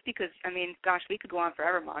 just because, gosh, we could go on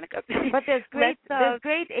forever, Monica. But there's great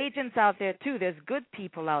agents out there, too. There's good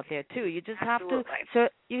people out there, too. You just have to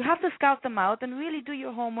scout them out and really do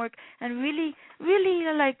your homework and really,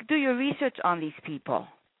 do your research on these people.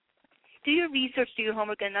 Do your research, do your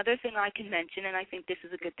homework. Another thing I can mention, and I think this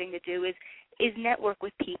is a good thing to do, is network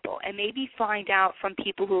with people and maybe find out from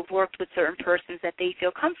people who have worked with certain persons that they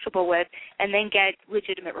feel comfortable with, and then get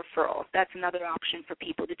legitimate referrals. That's another option for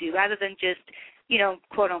people to do, rather than just,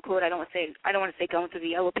 quote unquote. I don't want to say going through the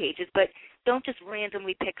yellow pages, but don't just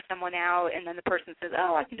randomly pick someone out and then the person says,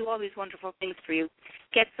 "Oh, I can do all these wonderful things for you."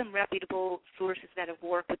 Get some reputable sources that have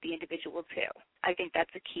worked with the individual too. I think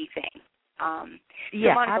that's a key thing.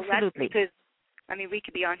 Monica, absolutely. Because we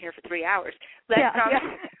could be on here for 3 hours. Let's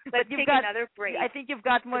take another break. I think you've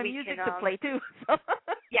got more music to play too. So.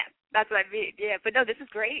 Yeah, that's what I mean. Yeah, but no, this is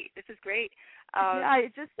great.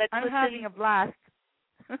 I'm having a blast.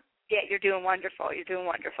 Yeah, you're doing wonderful.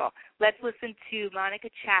 Let's listen to Monica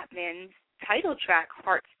Chapman's title track,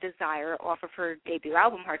 Heart's Desire, off of her debut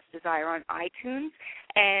album, Heart's Desire, on iTunes.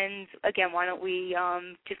 And again, why don't we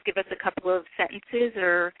just give us a couple of sentences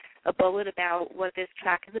or a bullet about what this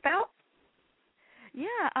track is about?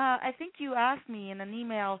 Yeah, I think you asked me in an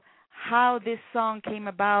email how this song came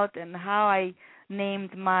about and how I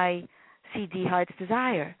named my CD Heart's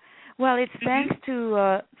Desire. Well, it's thanks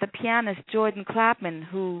to the pianist Jordan Chapman,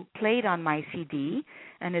 who played on my CD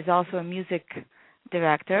and is also a music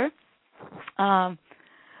director,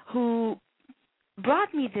 who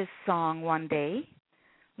brought me this song one day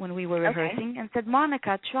when we were rehearsing and said,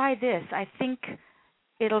 "Monica, try this. I think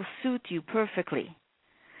it'll suit you perfectly."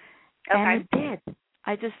 And it did.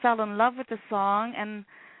 I just fell in love with the song,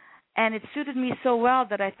 and it suited me so well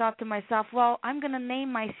that I thought to myself, well, I'm going to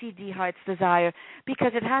name my CD Heart's Desire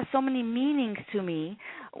because it has so many meanings to me,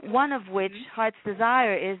 one of which, Heart's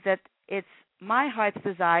Desire, is that it's my heart's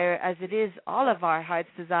desire, as it is all of our heart's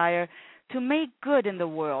desire, to make good in the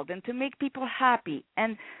world and to make people happy.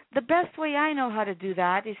 And the best way I know how to do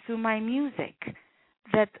that is through my music,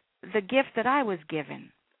 that the gift that I was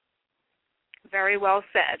given. Very well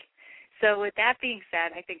said. So with that being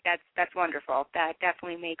said, I think that's wonderful. That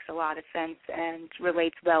definitely makes a lot of sense and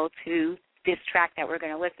relates well to this track that we're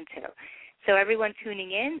going to listen to. So everyone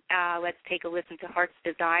tuning in, let's take a listen to Heart's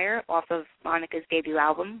Desire off of Monica's debut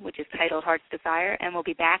album, which is titled Heart's Desire, and we'll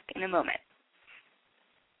be back in a moment.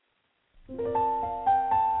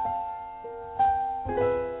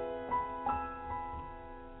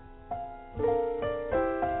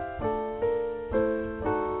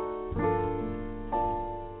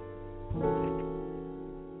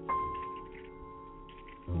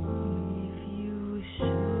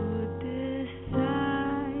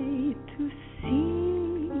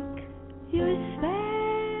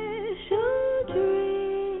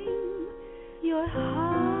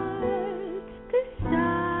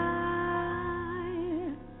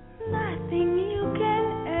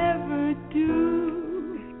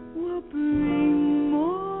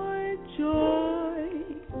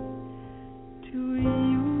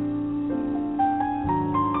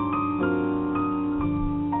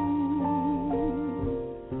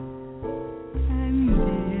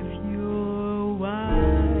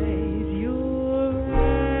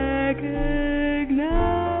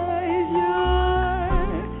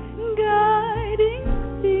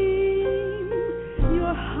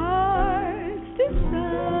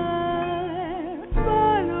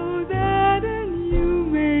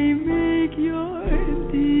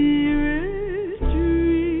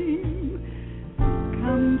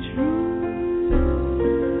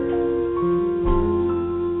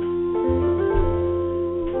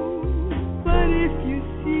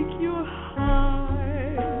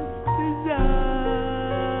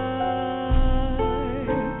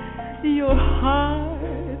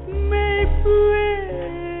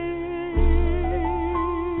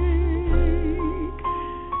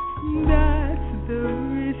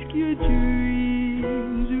 your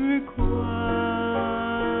dreams require.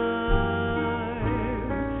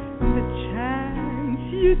 The chance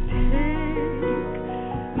you take,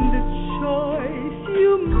 the choice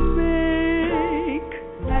you make,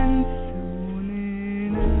 and soon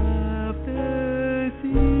enough the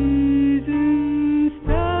seasons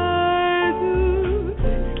start to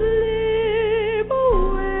slip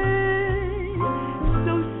away.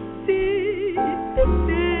 So seize the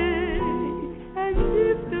day, and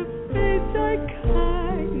if the fates are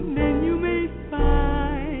kind, then you may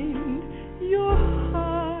find your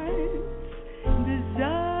heart's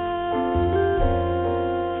desire.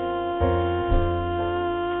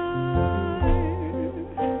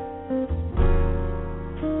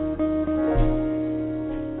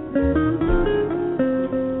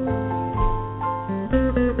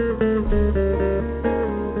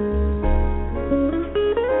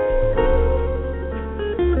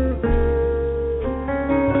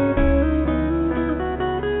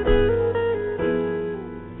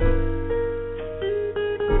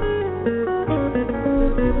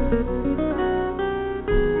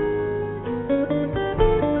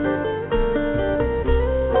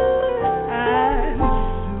 And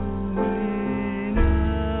soon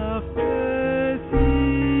enough the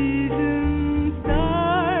seasons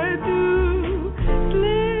start to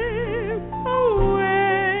slip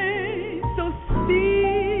away. So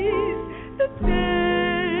seize the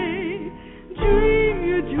day, dream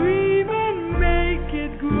your dream and make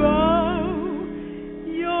it grow.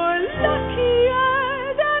 You're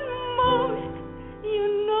luckier than most, you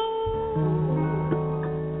know.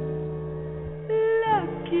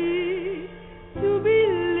 Lucky to be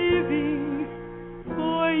living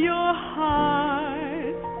for your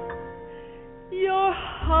heart, your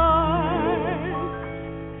heart's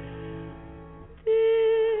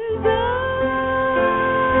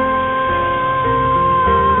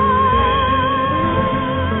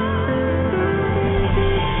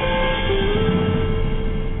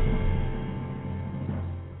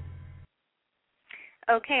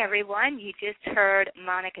Okay, everyone, you just heard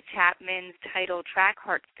Monica Chapman's title track,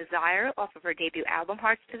 Heart's Desire, off of her debut album,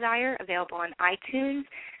 Heart's Desire, available on iTunes.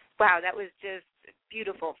 Wow, that was just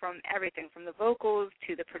beautiful, from everything, from the vocals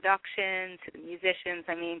to the production to the musicians.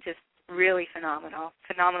 I mean, just really phenomenal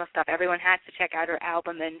stuff. Everyone has to check out her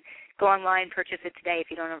album and go online, purchase it today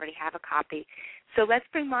if you don't already have a copy. So let's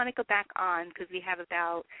bring Monica back on, because we have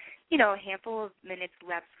about, a handful of minutes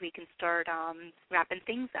left so we can start wrapping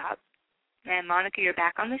things up. And Monica, you're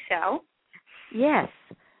back on the show. Yes.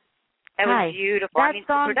 That Hi. was beautiful. That the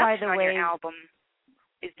song, by production the on way, your album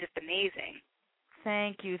is just amazing.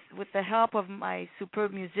 Thank you. With the help of my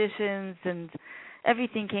superb musicians, and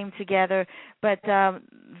everything came together. But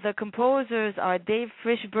the composers are Dave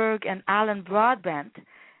Frischberg and Alan Broadbent.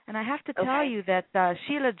 And I have to tell you that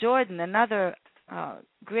Sheila Jordan, another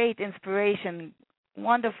great inspiration,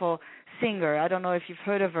 wonderful singer. I don't know if you've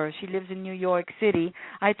heard of her. She lives in New York City.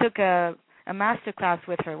 I took a master class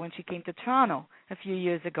with her when she came to Toronto a few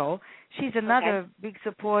years ago. She's another big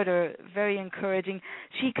supporter, very encouraging.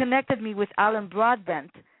 She connected me with Alan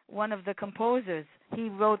Broadbent, one of the composers. He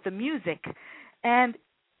wrote the music. And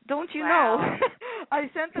don't you know, I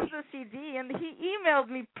sent him the CD, and he emailed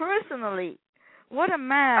me personally. What a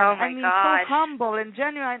man. Oh, my gosh. So humble and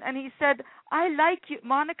genuine. And he said, I like you,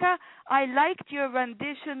 Monica, I liked your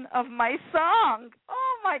rendition of my song.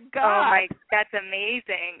 Oh, my God. Oh, that's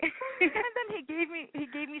amazing. And then he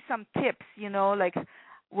gave me some tips, like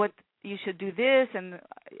what you should do this and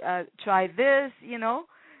try this,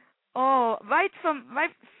 Oh, right from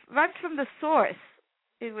the source.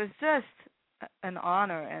 It was just an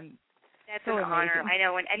honor, and that's so an amazing. honor. I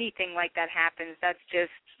know when anything like that happens, that's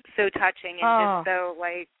just so touching and just so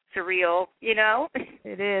surreal,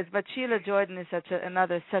 It is, but Sheila Jordan is such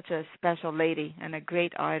a special lady and a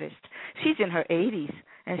great artist. She's in her 80s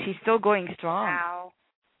and she's still going strong. Wow.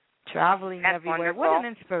 Traveling That's everywhere. wonderful. What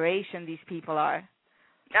an inspiration these people are.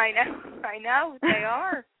 I know. They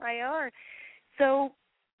are. So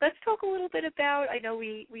let's talk a little bit about, I know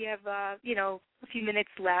we have, a few minutes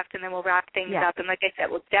left, and then we'll wrap things up. And like I said,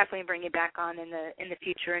 we'll definitely bring you back on in the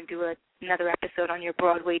future and do another episode on your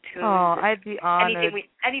Broadway tunes. Oh, I'd be honored.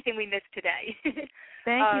 Anything we missed today.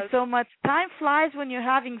 Thank you so much. Time flies when you're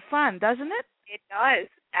having fun, doesn't it? It does.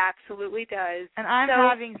 Absolutely does. And I'm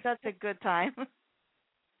having such a good time.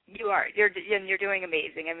 You are. You're doing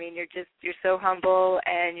amazing. I mean, you're so humble,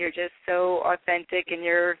 and you're just so authentic, and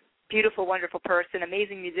you're beautiful, wonderful person,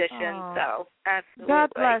 amazing musician. So absolutely. God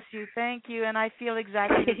bless you. Thank you. And I feel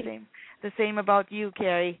exactly the same about you,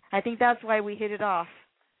 Kerri. I think that's why we hit it off.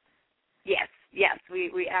 Yes,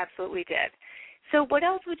 we absolutely did. So what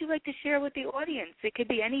else would you like to share with the audience? It could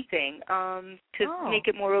be anything to make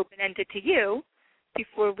it more open-ended to you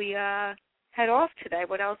before we head off today.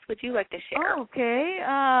 What else would you like to share? Okay.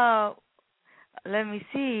 Let me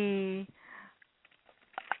see.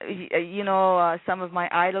 Some of my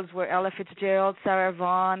idols were Ella Fitzgerald, Sarah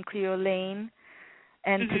Vaughan, Cleo Lane,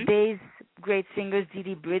 and today's great singers, Dee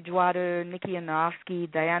Dee Bridgewater, Nikki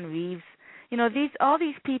Yanofsky, Diane Reeves. All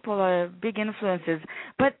these people are big influences.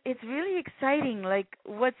 But it's really exciting, like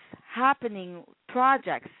what's happening,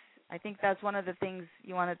 projects. I think that's one of the things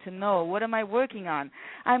you wanted to know. What am I working on?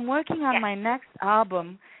 I'm working on my next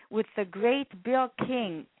album with the great Bill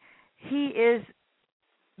King. He is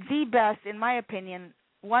the best, in my opinion,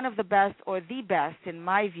 one of the best or the best, in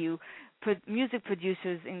my view, music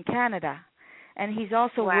producers in Canada. And he's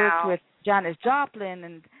also worked with Janis Joplin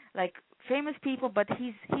and like famous people, but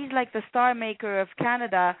he's like the star maker of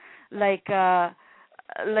Canada, like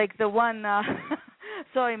the one.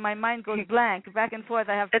 Sorry, my mind goes blank. Back and forth.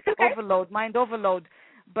 I have mind overload.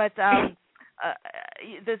 But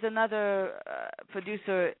there's another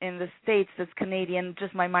producer in the States that's Canadian.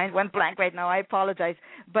 Just my mind went blank right now. I apologize.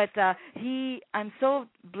 But I'm so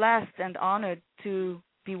blessed and honored to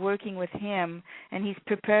be working with him, and he's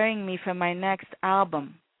preparing me for my next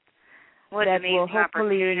album. What an amazing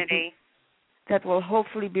opportunity. That will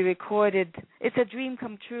hopefully be recorded. It's a dream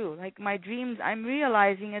come true. Like my dreams, I'm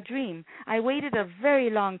realizing a dream. I waited a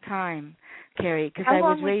very long time, Kerri, because I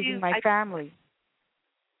was raising my family.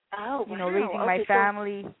 Oh, wow. Raising my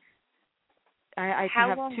family.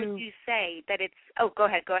 How long would you say that it's... Oh, go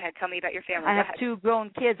ahead. Tell me about your family. I have two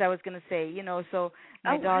grown kids, I was going to say, so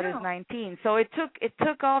my daughter's 19. So it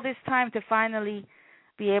took all this time to finally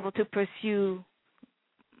be able to pursue,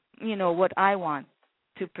 what I want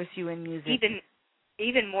to pursue in music.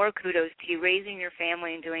 Even more kudos to you, raising your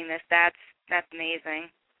family and doing this. That's amazing.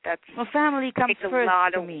 Family comes first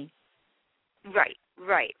to me. Right.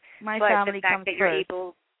 My family comes first. But the fact that you're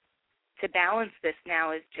able to balance this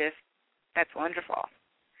now is just, that's wonderful.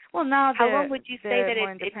 Well, now how long would you say that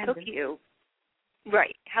it took you?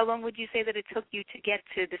 Right. How long would you say that it took you to get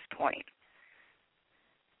to this point?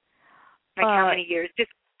 Like how many years?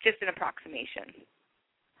 Just an approximation.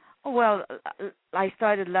 Well, I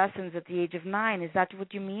started lessons at the age of 9. Is that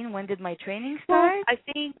what you mean? When did my training start? Well,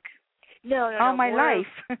 I think no. All my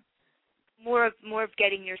life. More of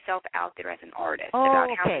getting yourself out there as an artist. About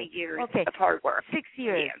how many years of hard work? 6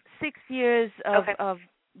 years. Yeah. 6 years of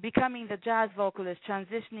becoming the jazz vocalist,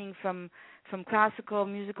 transitioning from classical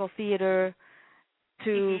musical theater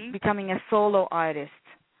to becoming a solo artist.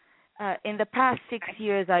 In the past 6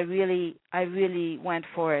 years, I really went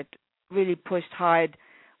for it. Really pushed hard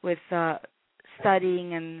with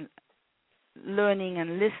studying and learning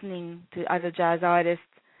and listening to other jazz artists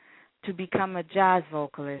to become a jazz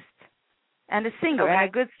vocalist and a singer, and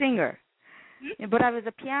a good singer. But I was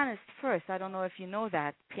a pianist first. I don't know if you know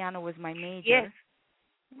that. Piano was my major. Yes.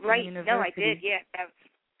 Right. No, I did, yeah.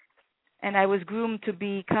 And I was groomed to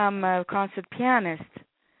become a concert pianist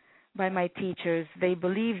by my teachers. They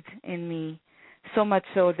believed in me so much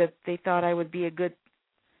so that they thought I would be a good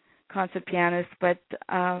concert pianist, but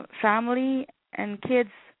family and kids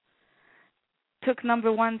took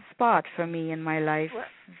number one spot for me in my life.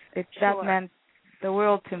 That meant the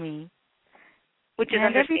world to me. Which is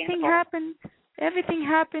understandable. Everything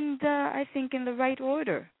happened, I think, in the right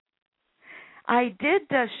order. I did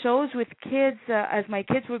shows with kids as my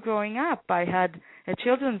kids were growing up. I had a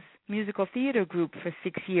children's musical theater group for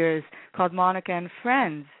 6 years called Monica and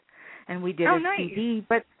Friends, and we did a CD.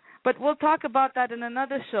 But we'll talk about that in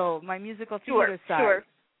another show, my musical theater side.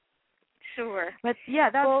 Sure. But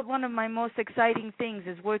yeah, that's one of my most exciting things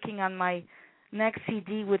is working on my next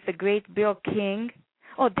CD with the great Bill King.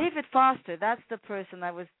 Oh, David Foster, that's the person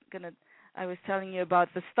I was telling you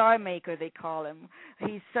about, the star maker they call him.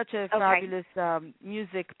 He's such a fabulous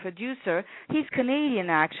music producer. He's Canadian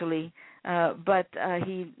actually, but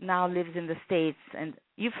he now lives in the States, and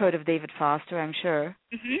you've heard of David Foster, I'm sure.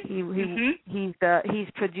 He's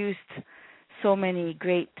produced so many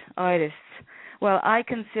great artists. Well, I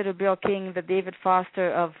consider Bill King the David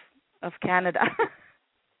Foster of Canada.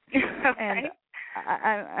 And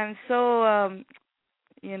I'm so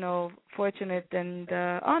fortunate and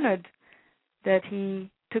honored that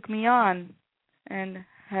he took me on and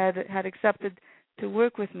had accepted to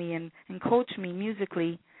work with me and coach me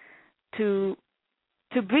musically to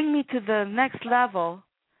bring me to the next level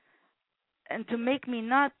and to make me,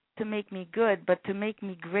 not to make me good, but to make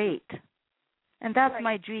me great. And that's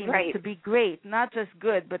my dream, is to be great, not just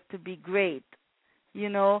good, but to be great,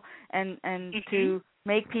 and to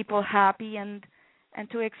make people happy and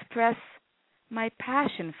to express my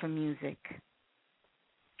passion for music.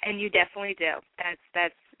 And you definitely do.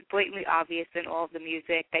 That's blatantly obvious in all of the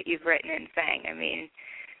music that you've written and sang. I mean,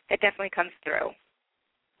 that definitely comes through.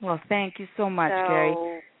 Well, thank you so much,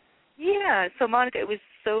 Kerri. Yeah. So, Monica, it was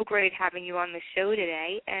so great having you on the show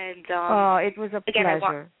today. And it was a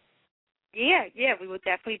pleasure. Yeah, we will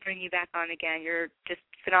definitely bring you back on again. You're just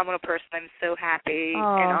a phenomenal person. I'm so happy and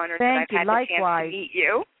honored that I've had the chance to meet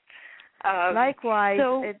you. Likewise,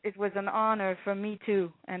 it was an honor for me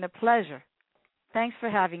too, and a pleasure. Thanks for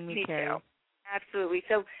having me, Kerri. Too. Absolutely.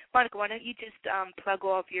 So, Monica, why don't you just plug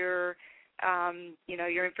all of your,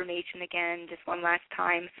 your information again, just one last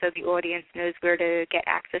time, so the audience knows where to get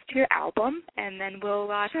access to your album, and then we'll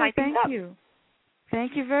tie things up. Thank you.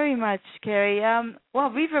 Thank you very much, Kerri.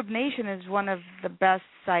 Reverb Nation is one of the best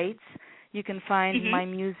sites. You can find my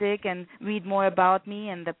music and read more about me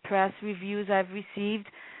and the press reviews I've received.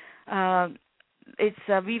 It's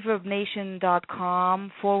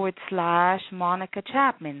reverbnation.com/Monica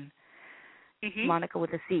Chapman, Monica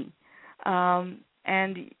with a C.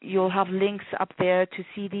 And you'll have links up there to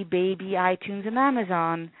CD Baby, iTunes, and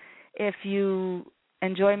Amazon. If you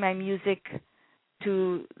enjoy my music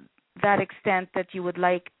to that extent that you would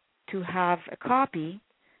like to have a copy,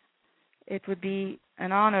 it would be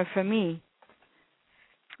an honor for me.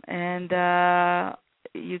 And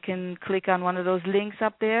you can click on one of those links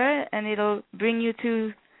up there, and it'll bring you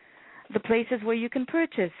to the places where you can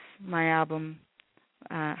purchase my album,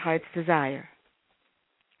 Heart's Desire.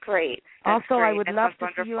 Great. Also, I would love to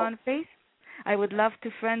see you on I would love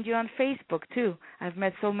to friend you on Facebook, too. I've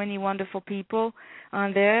met so many wonderful people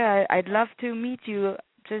on there. I'd love to meet you.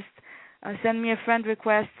 Just send me a friend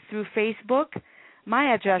request through Facebook.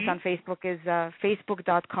 My address on Facebook is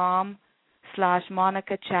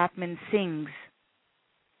facebook.com/Monica Chapman Sings.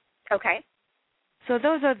 Okay. So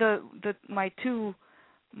those are my two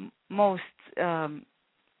most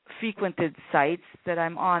frequented sites that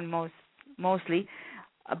I'm on mostly.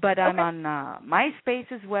 But I'm on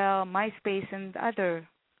MySpace as well, MySpace and other.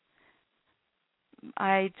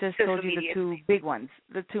 I just told you the two big ones,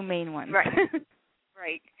 the two main ones. Right.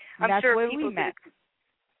 Right. That's where we met.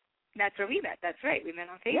 That's where we met. That's right. We met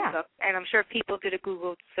on Facebook. Yeah. And I'm sure if people did a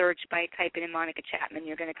Google search by typing in Monica Chapman,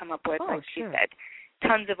 you're going to come up with, like she said,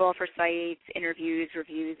 tons of offer sites, interviews,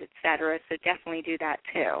 reviews, etc. So definitely do that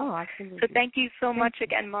too. Oh, absolutely. So thank you so much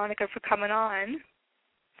again, Monica, for coming on.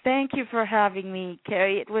 Thank you for having me,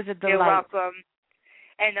 Kerri. It was a delight. You're welcome.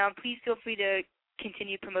 And please feel free to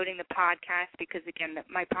continue promoting the podcast because, again,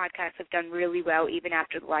 my podcasts have done really well even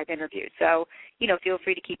after the live interview. So, feel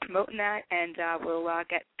free to keep promoting that, and we'll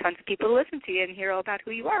get tons of people to listen to you and hear all about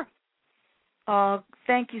who you are.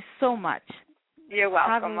 Thank you so much. You're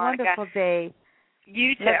welcome, Have a Monica. wonderful day.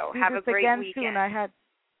 You too. Let's do Have this a great again weekend. Soon.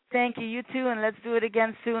 Thank you. You too, and let's do it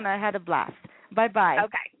again soon. I had a blast. Bye-bye.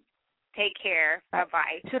 Okay. Take care.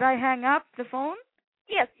 Bye-bye. Should I hang up the phone?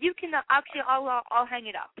 Yes, you can. Actually, I'll hang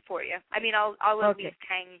it up for you. I mean, I'll at least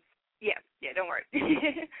hang. Yeah, don't worry.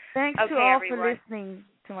 Thanks to all for listening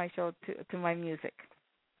to my show, to my music.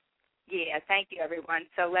 Yeah, thank you, everyone.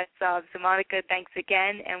 So so Monica, thanks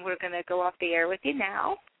again, and we're going to go off the air with you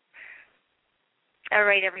now. All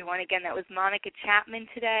right, everyone. Again, that was Monica Chapman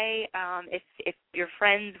today. If your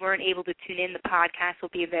friends weren't able to tune in, the podcast will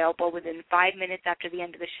be available within 5 minutes after the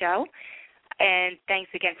end of the show. And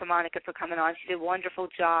thanks again for Monica for coming on. She did a wonderful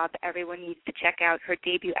job. Everyone needs to check out her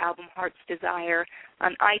debut album, Heart's Desire,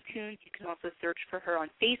 on iTunes. You can also search for her on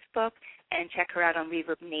Facebook and check her out on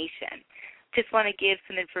Reverb Nation. Just want to give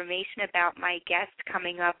some information about my guest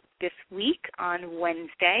coming up this week on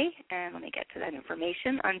Wednesday. And let me get to that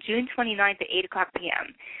information. On June 29th at 8 o'clock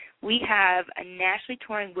p.m., we have a nationally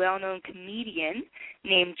touring, well-known comedian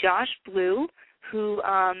named Josh Blue, who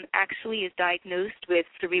actually is diagnosed with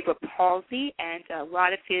cerebral palsy, and a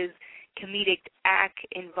lot of his comedic act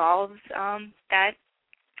involves that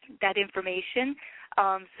information.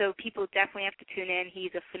 So people definitely have to tune in.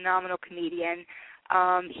 He's a phenomenal comedian.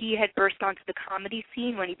 He had burst onto the comedy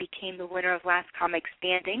scene when he became the winner of Last Comic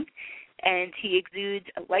Standing, and he exudes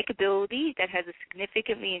a likability that has a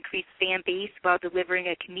significantly increased fan base while delivering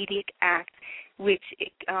a comedic act which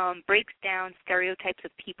breaks down stereotypes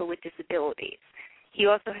of people with disabilities. He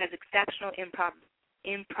also has exceptional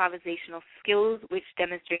improvisational skills, which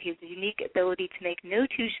demonstrate his unique ability to make no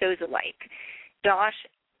two shows alike. Josh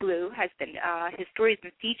Blue has been his story has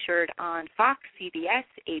been featured on Fox, CBS,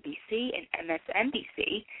 ABC, and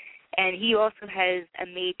MSNBC, and he also has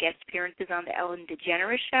made guest appearances on the Ellen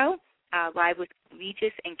DeGeneres Show, Live with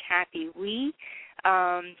Regis and Kathy Lee.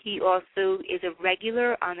 He also is a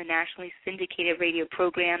regular on the nationally syndicated radio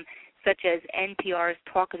program such as NPR's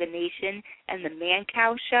Talk of the Nation and the Man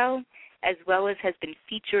Cow Show. as well as has been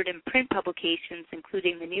featured in print publications,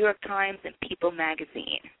 including the New York Times and People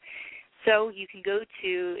magazine. So you can go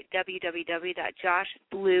to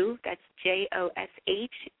www.joshblue, that's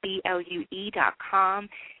JOSHBLUE.com,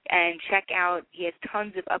 and check out, he has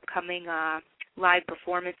tons of upcoming live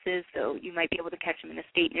performances, so you might be able to catch him in a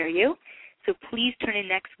state near you. So please tune in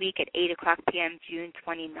next week at 8 o'clock p.m., June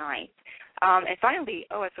 29th. And finally,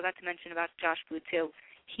 I forgot to mention about Josh Blue, too.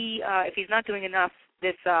 He, if he's not doing enough,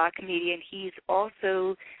 this comedian, he's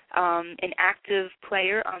also an active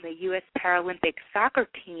player on the U.S. Paralympic soccer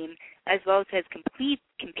team, as well as has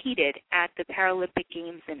competed at the Paralympic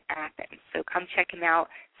Games in Athens. So come check him out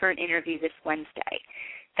for an interview this Wednesday.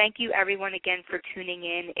 Thank you, everyone, again, for tuning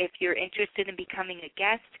in. If you're interested in becoming a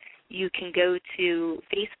guest, you can go to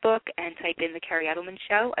Facebook and type in The Kerri Edelman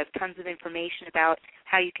Show. I have tons of information about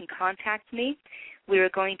how you can contact me. We are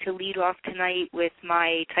going to lead off tonight with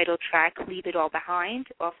my title track, Leave It All Behind,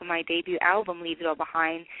 off of my debut album, Leave It All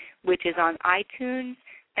Behind, which is on iTunes.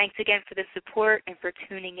 Thanks again for the support and for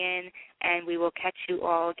tuning in, and we will catch you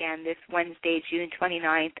all again this Wednesday, June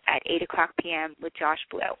 29th at 8 o'clock p.m. with Josh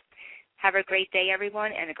Blue. Have a great day,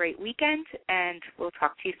 everyone, and a great weekend, and we'll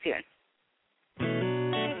talk to you soon.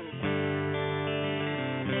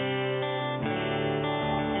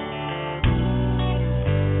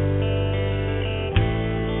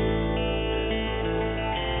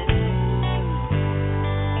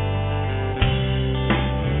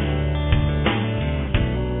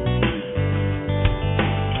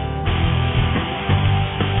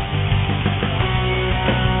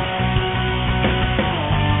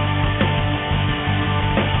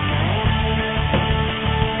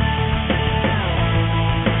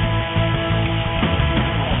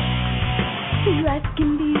 Life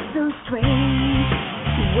can be so strange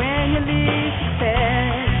when you least expect.